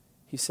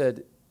 He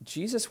said,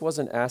 Jesus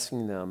wasn't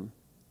asking them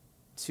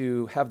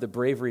to have the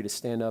bravery to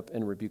stand up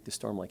and rebuke the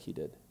storm like he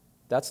did.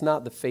 That's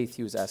not the faith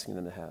he was asking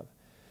them to have.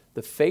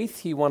 The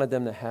faith he wanted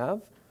them to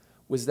have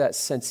was that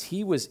since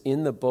he was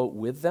in the boat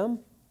with them,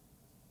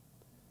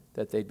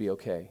 that they'd be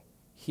okay.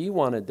 He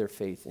wanted their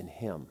faith in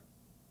him,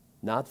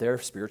 not their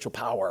spiritual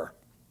power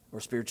or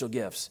spiritual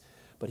gifts,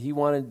 but he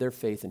wanted their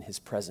faith in his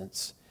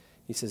presence.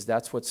 He says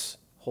that's what's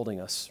holding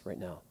us right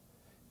now.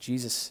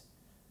 Jesus,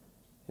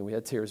 and we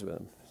had tears with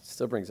him,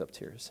 still brings up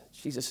tears.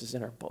 Jesus is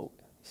in our boat.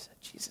 He said,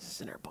 Jesus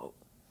is in our boat,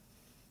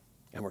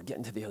 and we're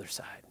getting to the other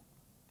side.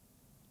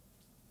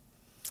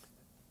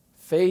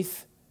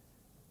 Faith,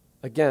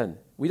 again,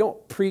 we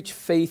don't preach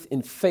faith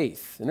in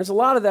faith. And there's a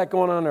lot of that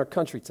going on in our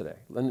country today,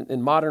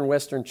 in modern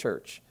Western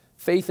church.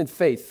 Faith in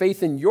faith,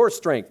 faith in your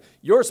strength,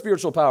 your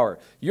spiritual power,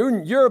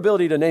 your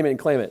ability to name it and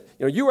claim it.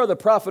 You are the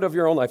prophet of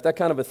your own life, that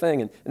kind of a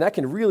thing. And that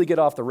can really get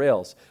off the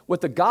rails.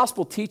 What the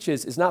gospel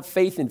teaches is not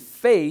faith in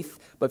faith,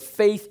 but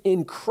faith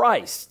in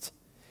Christ.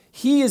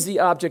 He is the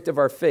object of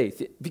our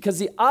faith, because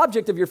the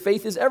object of your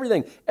faith is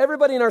everything.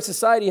 Everybody in our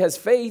society has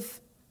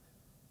faith.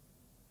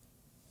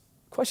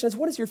 The question is,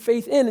 what is your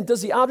faith in? And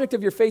does the object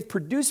of your faith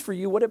produce for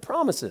you what it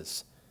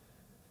promises?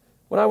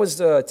 When I was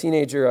a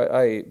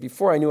teenager,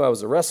 before I knew I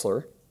was a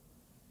wrestler,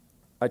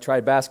 I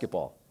tried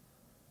basketball.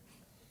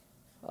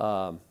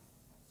 It's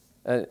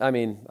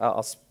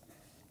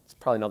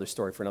probably another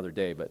story for another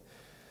day, but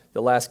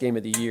the last game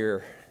of the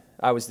year,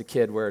 I was the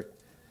kid where,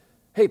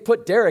 hey,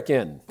 put Derek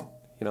in.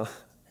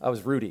 I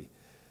was Rudy.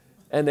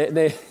 And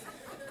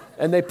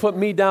they put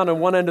me down on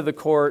one end of the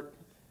court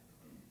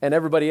and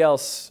everybody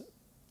else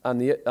on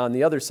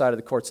the other side of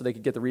the court so they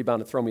could get the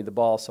rebound and throw me the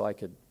ball so I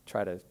could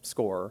try to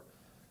score.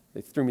 They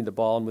threw me the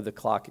ball, and with the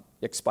clock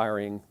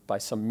expiring, by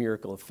some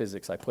miracle of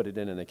physics, I put it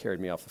in and they carried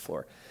me off the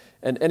floor.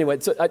 And anyway,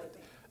 so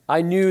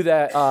I knew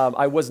that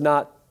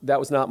that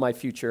was not my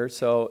future.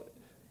 So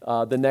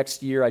the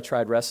next year I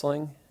tried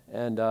wrestling,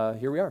 and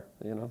here we are.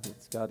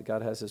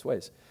 God has his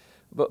ways.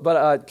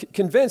 But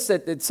convinced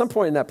that at some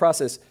point in that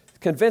process,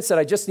 convinced that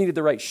I just needed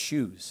the right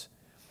shoes.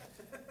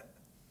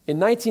 In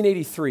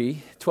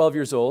 1983, 12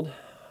 years old,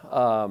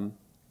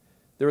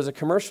 there was a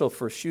commercial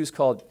for shoes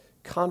called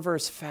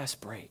Converse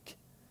Fast Break.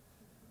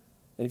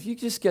 And if you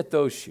just get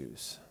those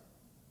shoes,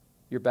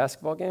 your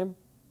basketball game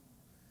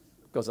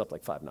goes up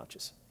like 5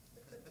 notches.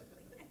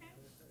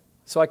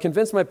 So I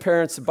convinced my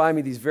parents to buy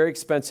me these very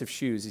expensive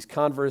shoes, these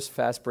Converse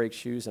Fast Break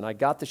shoes, and I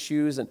got the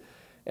shoes.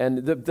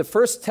 And the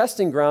first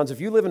testing grounds, if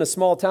you live in a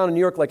small town in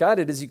New York like I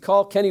did, is you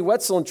call Kenny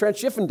Wetzel and Trent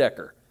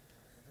Schiffendecker,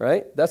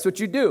 right? That's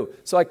what you do.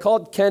 So I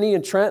called Kenny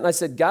and Trent, and I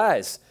said,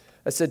 guys,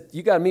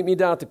 you got to meet me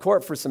down at the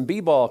court for some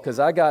b-ball because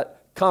I got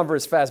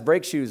Converse Fast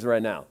Break shoes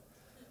right now.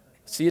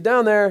 See you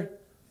down there.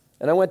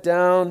 And I went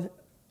down,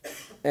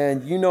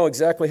 and you know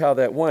exactly how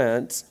that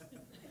went.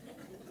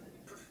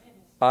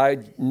 I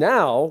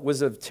now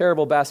was a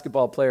terrible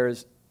basketball player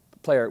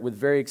with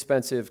very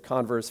expensive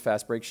Converse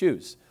Fast Break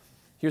shoes.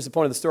 Here's the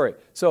point of the story.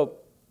 So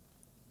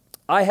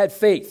I had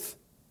faith.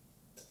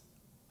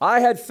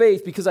 I had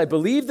faith because I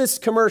believed this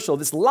commercial,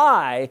 this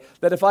lie,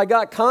 that if I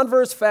got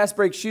Converse Fast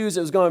Break shoes,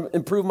 it was going to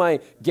improve my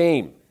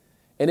game.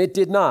 And it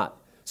did not.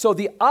 So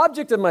the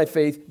object of my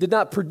faith did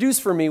not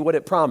produce for me what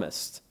it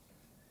promised.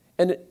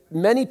 And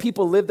many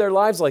people live their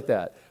lives like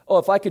that. Oh,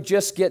 if I could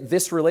just get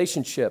this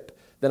relationship,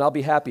 then I'll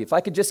be happy. If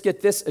I could just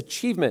get this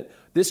achievement,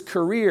 this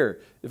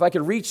career, if I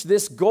could reach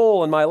this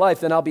goal in my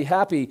life, then I'll be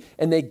happy.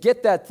 And they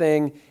get that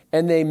thing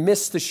and they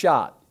miss the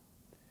shot.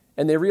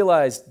 And they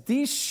realize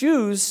these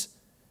shoes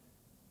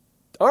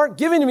aren't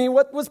giving me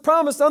what was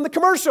promised on the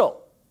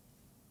commercial.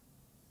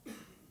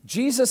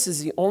 Jesus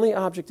is the only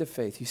object of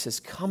faith. He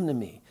says, come to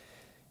me,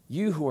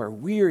 you who are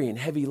weary and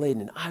heavy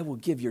laden, and I will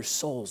give your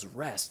souls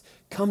rest.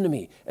 Come to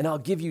me, and I'll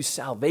give you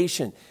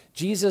salvation.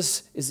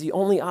 Jesus is the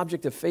only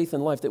object of faith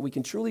in life that we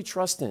can truly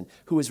trust in,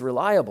 who is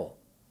reliable.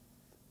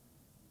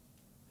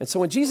 And so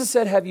when Jesus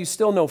said, have you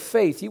still no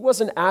faith, he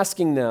wasn't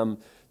asking them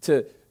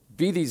to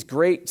be these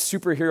great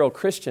superhero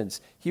Christians.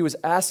 He was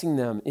asking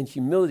them in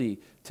humility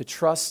to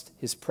trust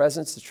his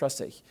presence, to trust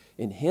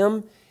in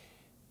him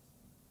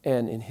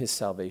and in his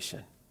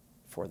salvation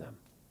for them.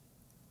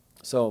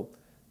 So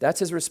that's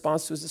his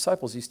response to his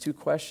disciples, these 2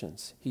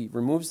 questions. He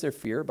removes their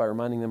fear by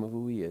reminding them of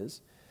who he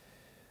is,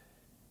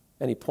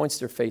 and he points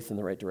their faith in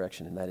the right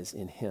direction, and that is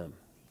in him.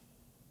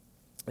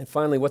 And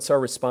finally, what's our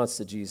response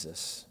to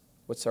Jesus?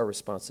 What's our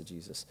response to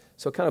Jesus?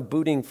 So kind of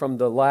booting from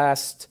the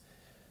last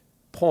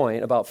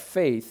point about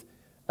faith,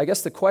 I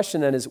guess the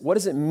question then is, what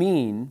does it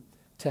mean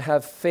to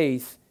have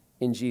faith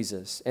in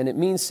Jesus? And it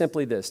means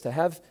simply this: to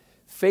have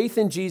faith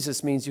in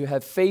Jesus means you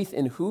have faith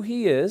in who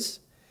he is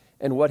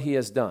and what he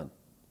has done.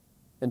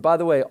 And by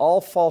the way,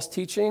 all false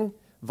teaching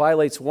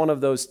violates one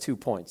of those 2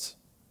 points.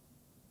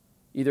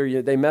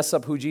 Either they mess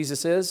up who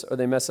Jesus is or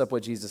they mess up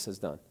what Jesus has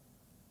done.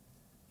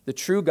 The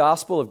true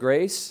gospel of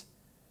grace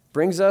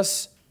brings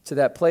us to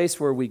that place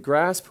where we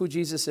grasp who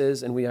Jesus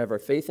is and we have our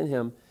faith in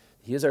him.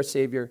 He is our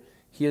Savior.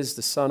 He is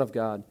the Son of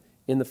God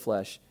in the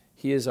flesh.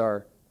 He is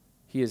our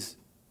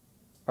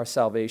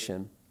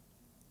salvation.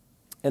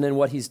 And then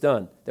what he's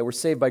done, that we're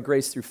saved by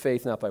grace through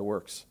faith, not by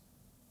works.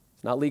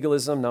 Not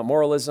legalism, not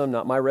moralism,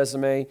 not my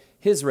resume,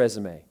 his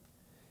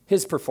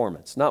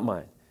performance, not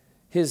mine.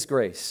 His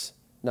grace,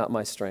 not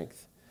my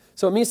strength.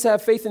 So it means to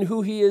have faith in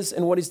who he is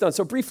and what he's done.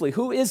 So briefly,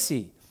 who is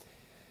he?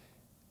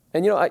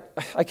 And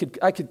I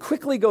could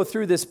quickly go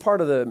through this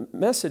part of the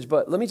message,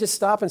 but let me just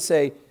stop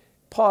and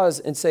pause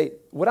and say,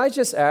 what I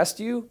just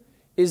asked you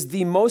is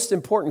the most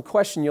important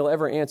question you'll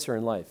ever answer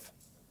in life.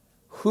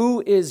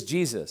 Who is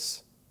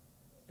Jesus?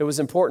 It was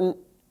important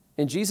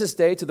in Jesus'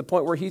 day to the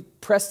point where he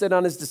pressed it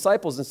on his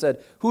disciples and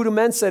said, who do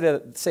men say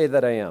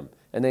that I am?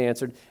 And they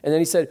answered. And then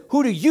he said,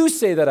 who do you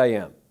say that I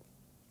am?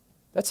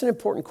 That's an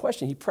important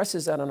question. He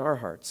presses that on our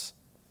hearts.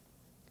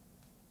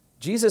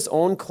 Jesus'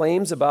 own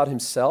claims about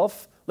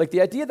himself, like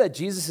the idea that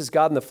Jesus is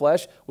God in the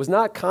flesh, was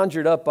not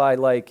conjured up by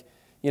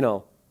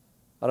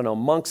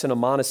monks in a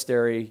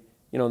monastery,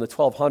 in the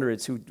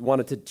 1200s who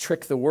wanted to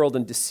trick the world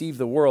and deceive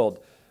the world.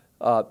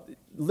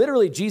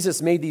 Literally,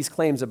 Jesus made these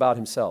claims about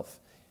himself.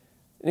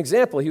 An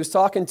example, he was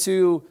talking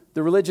to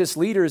the religious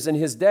leaders in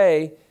his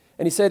day,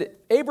 and he said,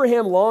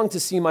 Abraham longed to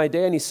see my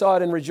day, and he saw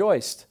it and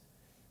rejoiced.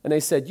 And they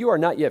said, you are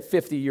not yet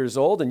 50 years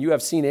old, and you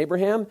have seen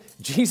Abraham?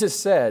 Jesus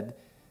said,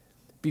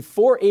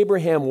 before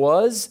Abraham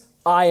was,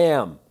 I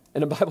am.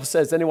 And the Bible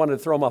says, then he wanted to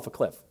throw him off a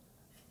cliff.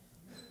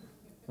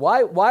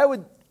 Why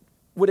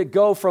would it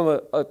go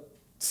from a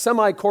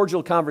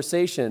semi-cordial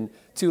conversation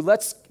to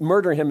let's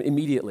murder him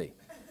immediately?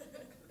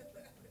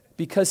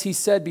 Because he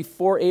said,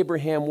 before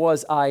Abraham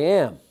was, I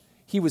am.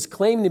 He was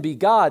claiming to be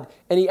God,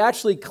 and he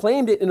actually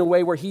claimed it in a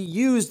way where he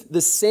used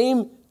the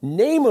same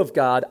name of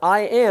God,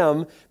 I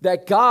am,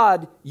 that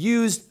God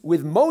used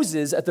with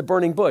Moses at the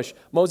burning bush.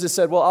 Moses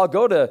said, well, I'll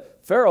go to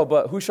Pharaoh,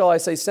 but who shall I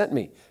say sent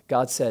me?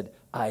 God said,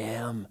 I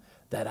am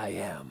that I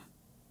am.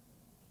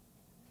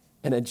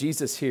 And then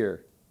Jesus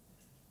here,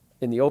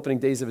 in the opening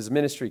days of his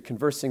ministry,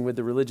 conversing with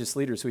the religious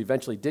leaders who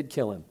eventually did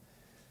kill him,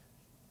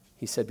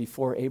 he said,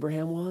 before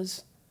Abraham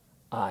was,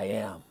 I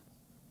am.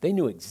 They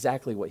knew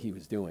exactly what he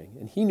was doing,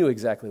 and he knew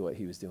exactly what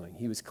he was doing.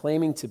 He was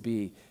claiming to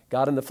be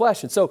God in the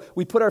flesh. And so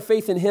we put our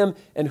faith in him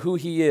and who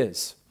he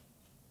is.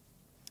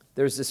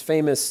 There's this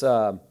famous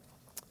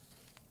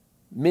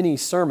mini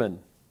sermon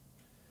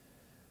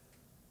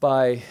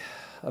by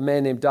a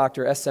man named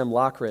Dr. S.M.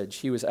 Lockridge.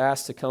 He was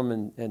asked to come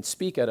and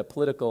speak at a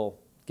political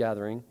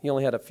gathering. He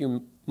only had a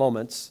few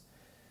moments.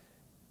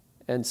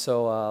 And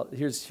so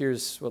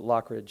here's what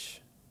Lockridge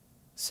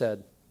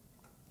said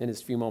in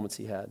his few moments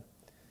he had.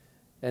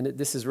 And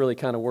this is really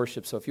kind of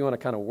worship. So if you want to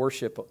kind of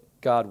worship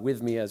God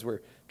with me as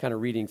we're kind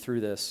of reading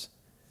through this.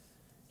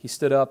 He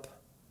stood up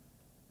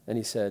and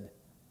he said,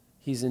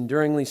 "He's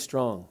enduringly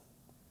strong.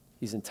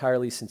 He's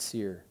entirely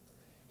sincere.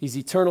 He's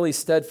eternally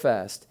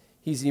steadfast.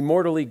 He's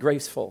immortally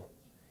graceful.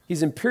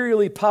 He's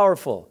imperially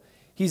powerful.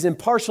 He's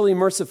impartially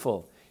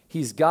merciful.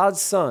 He's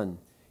God's Son.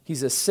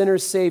 He's a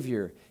sinner's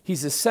Savior.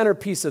 He's the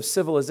centerpiece of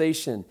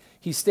civilization.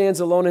 He stands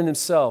alone in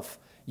himself.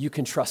 You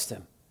can trust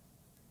him.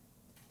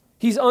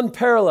 He's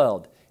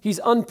unparalleled. He's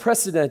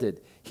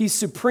unprecedented. He's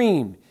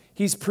supreme.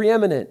 He's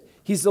preeminent.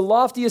 He's the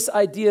loftiest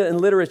idea in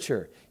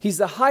literature. He's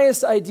the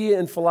highest idea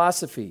in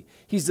philosophy.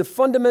 He's the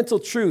fundamental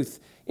truth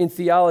in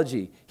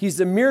theology. He's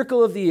the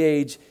miracle of the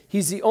age.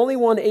 He's the only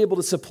one able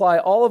to supply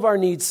all of our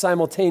needs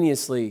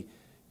simultaneously.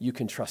 You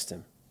can trust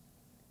him.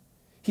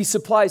 He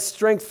supplies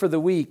strength for the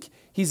weak.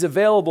 He's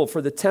available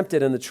for the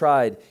tempted and the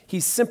tried. He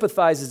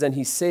sympathizes and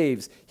he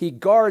saves. He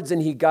guards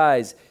and he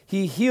guides.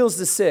 He heals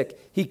the sick.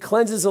 He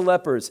cleanses the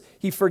lepers.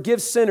 He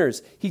forgives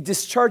sinners. He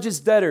discharges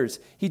debtors.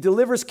 He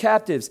delivers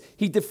captives.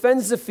 He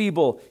defends the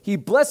feeble. He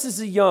blesses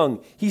the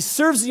young. He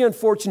serves the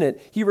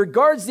unfortunate. He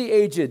regards the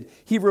aged.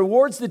 He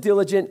rewards the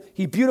diligent.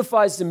 He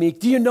beautifies the meek.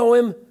 Do you know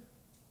him?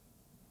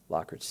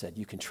 Lockridge said,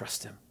 you can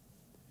trust him.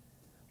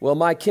 Well,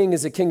 my king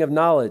is a king of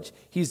knowledge.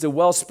 He's the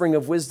wellspring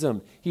of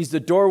wisdom. He's the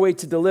doorway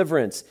to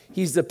deliverance.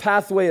 He's the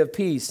pathway of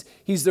peace.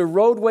 He's the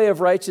roadway of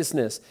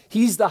righteousness.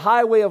 He's the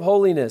highway of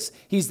holiness.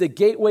 He's the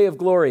gateway of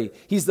glory.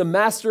 He's the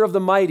master of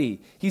the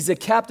mighty. He's the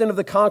captain of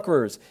the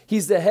conquerors.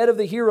 He's the head of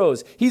the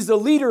heroes. He's the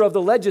leader of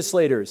the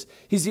legislators.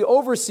 He's the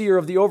overseer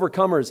of the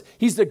overcomers.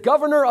 He's the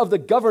governor of the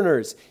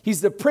governors.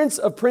 He's the prince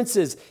of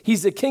princes.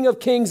 He's the king of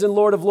kings and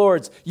lord of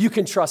lords. You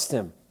can trust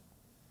him.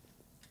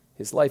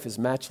 His life is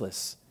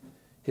matchless.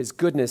 His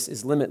goodness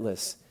is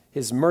limitless.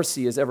 His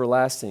mercy is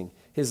everlasting.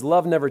 His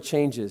love never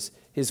changes.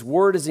 His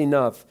word is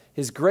enough.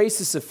 His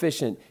grace is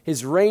sufficient.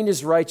 His reign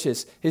is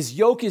righteous. His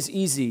yoke is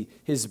easy.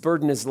 His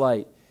burden is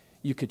light.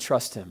 You could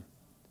trust him.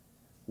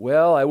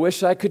 Well, I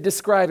wish I could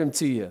describe him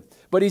to you,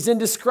 but he's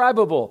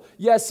indescribable.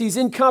 Yes, he's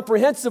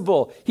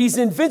incomprehensible. He's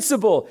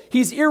invincible.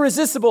 He's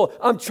irresistible.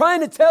 I'm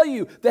trying to tell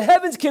you, the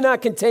heavens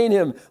cannot contain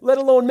him, let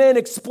alone man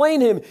explain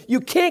him. You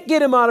can't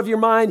get him out of your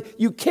mind.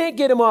 You can't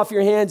get him off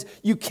your hands.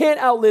 You can't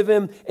outlive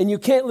him, and you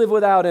can't live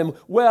without him.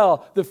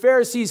 Well, the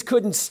Pharisees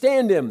couldn't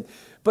stand him,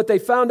 but they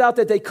found out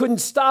that they couldn't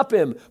stop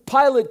him.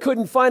 Pilate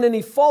couldn't find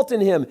any fault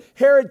in him.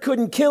 Herod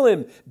couldn't kill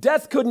him.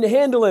 Death couldn't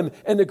handle him,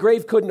 and the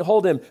grave couldn't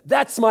hold him.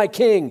 That's my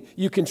king.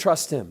 You can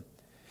trust him.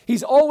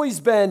 He's always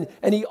been,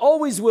 and he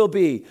always will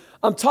be.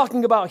 I'm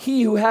talking about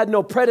he who had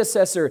no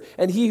predecessor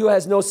and he who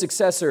has no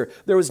successor.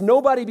 There was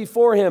nobody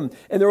before him,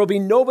 and there will be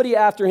nobody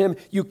after him.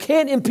 You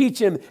can't impeach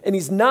him, and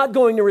he's not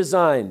going to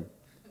resign.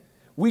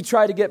 We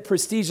try to get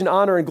prestige and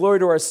honor and glory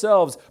to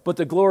ourselves, but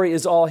the glory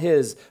is all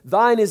his.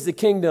 Thine is the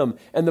kingdom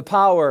and the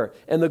power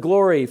and the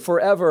glory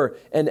forever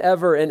and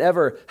ever and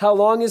ever. How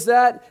long is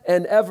that?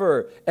 And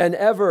ever and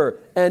ever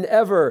and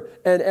ever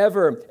and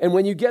ever. And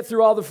when you get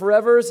through all the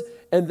forevers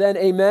and then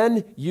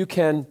amen, you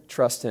can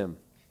trust him.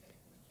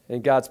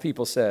 And God's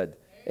people said,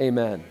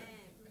 amen.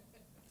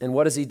 And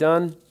what has he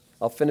done?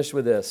 I'll finish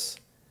with this.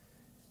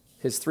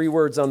 His 3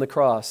 words on the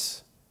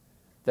cross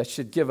that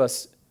should give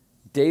us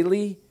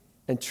daily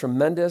and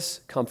tremendous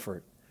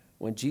comfort.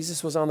 When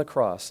Jesus was on the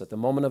cross at the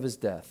moment of his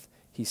death,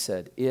 he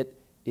said, it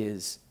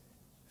is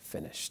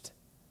finished.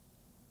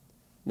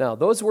 Now,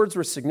 those words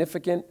were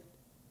significant,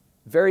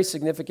 very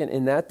significant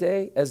in that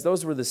day, as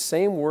those were the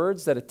same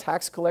words that a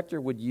tax collector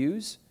would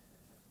use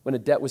when a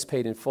debt was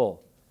paid in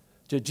full.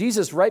 So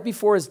Jesus, right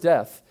before his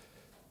death,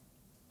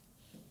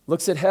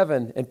 looks at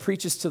heaven and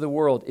preaches to the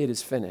world, it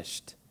is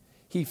finished.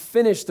 He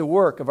finished the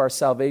work of our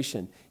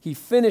salvation. He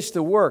finished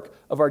the work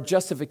of our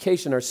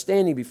justification, our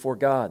standing before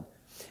God.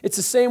 It's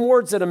the same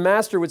words that a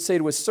master would say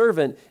to a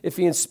servant if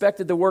he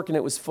inspected the work and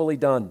it was fully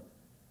done.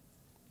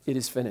 It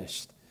is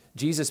finished.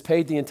 Jesus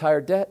paid the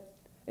entire debt,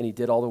 and he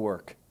did all the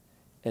work.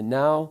 And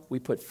now we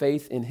put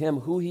faith in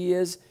him, who he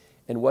is,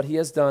 and what he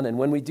has done. And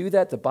when we do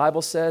that, the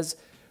Bible says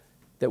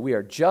that we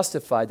are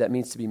justified. That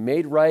means to be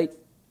made right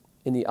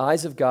in the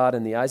eyes of God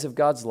and the eyes of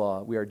God's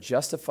law. We are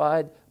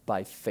justified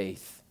by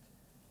faith.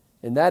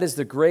 And that is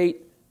the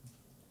great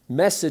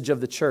message of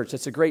the church.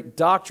 That's a great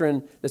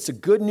doctrine. That's the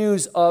good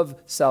news of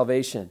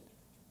salvation.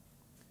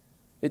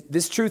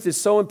 This truth is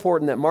so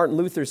important that Martin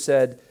Luther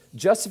said,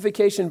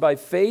 justification by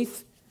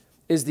faith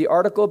is the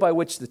article by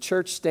which the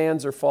church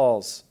stands or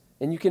falls.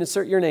 And you can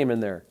insert your name in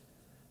there.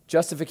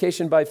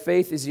 Justification by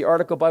faith is the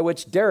article by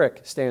which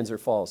Derek stands or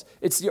falls.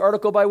 It's the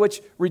article by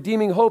which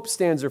Redeeming Hope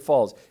stands or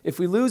falls. If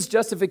we lose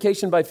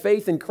justification by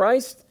faith in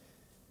Christ,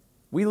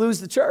 we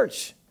lose the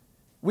church.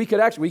 We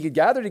could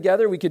gather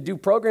together, we could do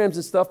programs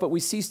and stuff, but we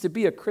cease to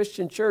be a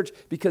Christian church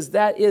because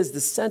that is the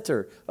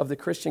center of the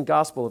Christian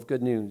gospel of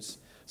good news.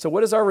 So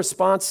what is our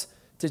response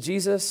to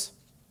Jesus?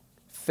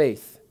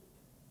 Faith.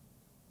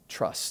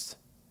 Trust.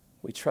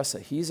 We trust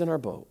that he's in our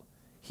boat.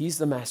 He's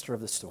the master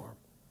of the storm.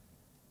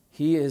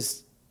 He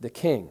is the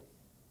King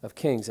of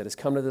kings that has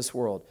come to this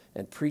world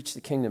and preached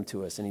the kingdom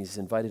to us, and he's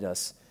invited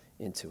us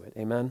into it.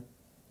 Amen?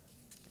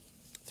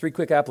 3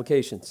 quick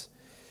applications.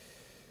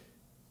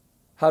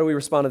 How do we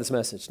respond to this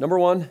message? Number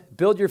 1,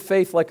 build your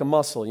faith like a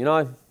muscle. You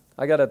know,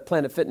 I got a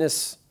Planet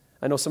Fitness.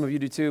 I know some of you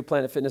do too,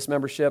 Planet Fitness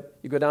membership.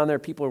 You go down there,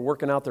 people are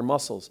working out their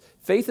muscles.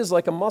 Faith is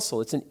like a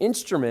muscle. It's an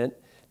instrument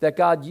that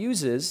God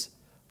uses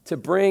to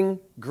bring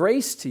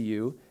grace to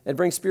you and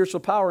bring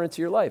spiritual power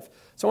into your life.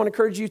 So I want to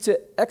encourage you to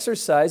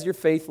exercise your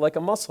faith like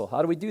a muscle.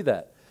 How do we do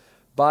that?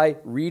 By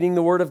reading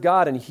the Word of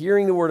God and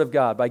hearing the Word of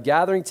God, by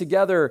gathering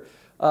together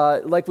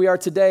like we are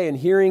today and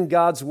hearing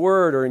God's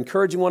Word or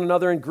encouraging one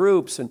another in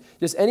groups, and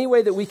just any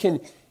way that we can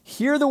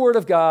hear the Word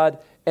of God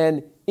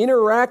and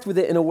interact with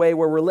it in a way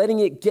where we're letting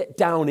it get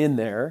down in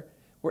there,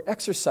 we're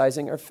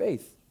exercising our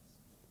faith.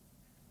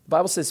 The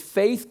Bible says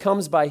faith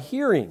comes by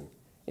hearing,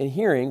 and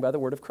hearing by the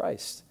Word of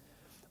Christ.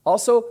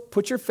 Also,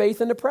 put your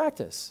faith into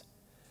practice.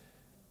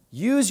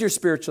 Use your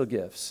spiritual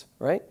gifts,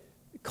 right?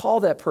 Call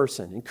that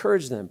person,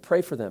 encourage them,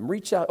 pray for them,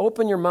 reach out,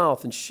 open your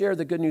mouth and share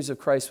the good news of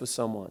Christ with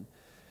someone.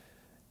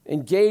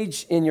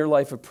 Engage in your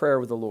life of prayer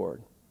with the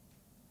Lord.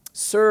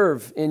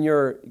 Serve in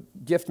your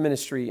gift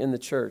ministry in the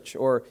church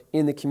or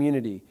in the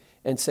community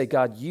and say,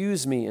 God,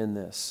 use me in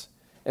this.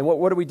 And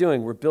what are we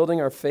doing? We're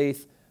building our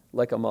faith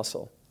like a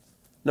muscle.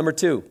 Number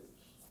 2,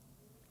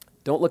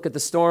 don't look at the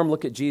storm,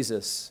 look at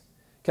Jesus.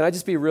 Can I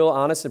just be real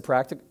honest and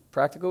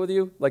practical with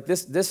you? Like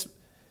this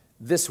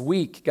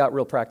week got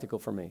real practical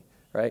for me,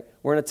 right?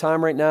 We're in a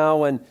time right now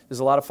when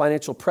there's a lot of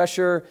financial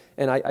pressure,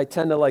 and I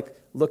tend to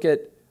look at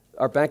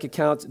our bank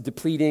account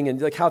depleting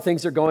and how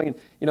things are going.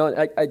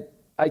 And,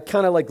 I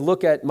kind of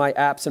look at my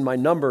apps and my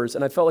numbers,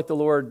 and I felt like the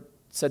Lord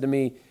said to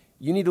me,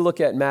 you need to look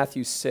at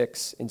Matthew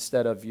 6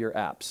 instead of your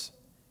apps,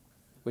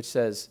 which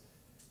says,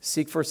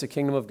 seek first the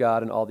kingdom of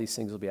God, and all these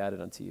things will be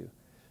added unto you.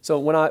 So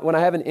when I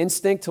have an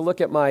instinct to look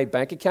at my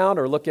bank account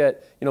or look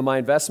at my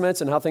investments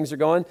and how things are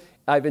going,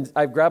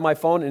 I've grabbed my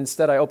phone and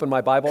instead I open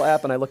my Bible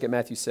app and I look at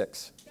Matthew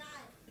 6.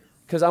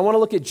 Because I want to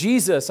look at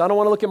Jesus. I don't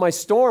want to look at my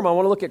storm. I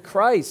want to look at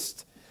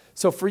Christ.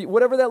 So for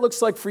whatever that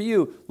looks like for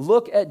you,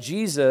 look at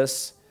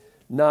Jesus,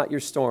 not your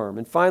storm.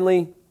 And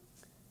finally,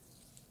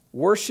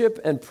 worship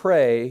and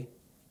pray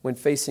when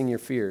facing your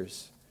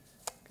fears.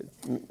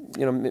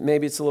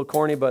 Maybe it's a little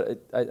corny,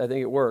 but I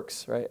think it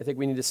works, right? I think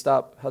we need to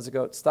stop. How's it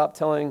go? Stop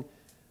telling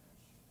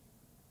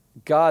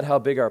God how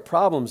big our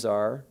problems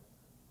are,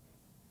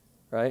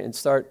 right? And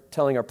start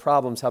telling our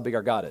problems how big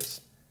our God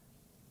is.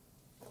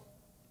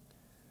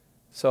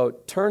 So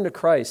turn to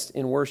Christ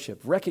in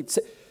worship.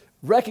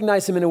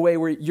 Recognize him in a way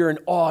where you're in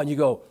awe and you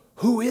go,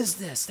 who is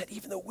this that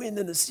even the wind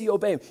and the sea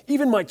obey him?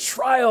 Even my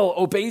trial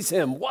obeys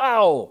him.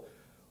 Wow.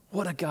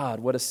 What a God,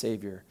 what a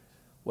Savior,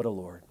 what a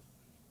Lord.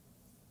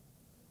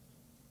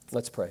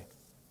 Let's pray.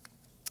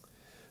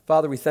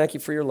 Father, we thank you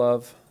for your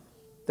love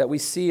that we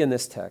see in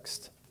this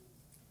text.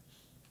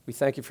 We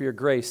thank you for your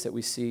grace that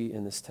we see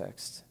in this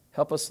text.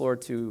 Help us,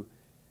 Lord, to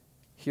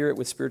hear it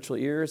with spiritual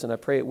ears, and I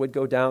pray it would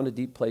go down to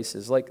deep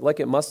places, like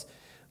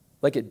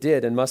it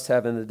did and must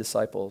have in the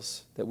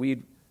disciples, that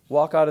we'd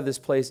walk out of this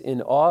place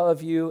in awe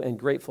of you and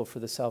grateful for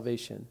the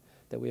salvation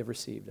that we have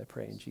received. I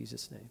pray in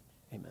Jesus' name.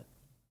 Amen.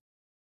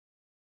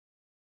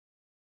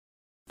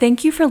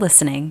 Thank you for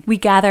listening. We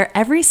gather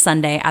every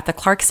Sunday at the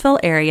Clarksville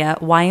area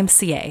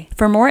YMCA.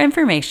 For more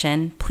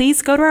information,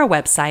 please go to our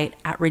website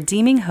at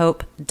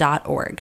redeeminghope.org.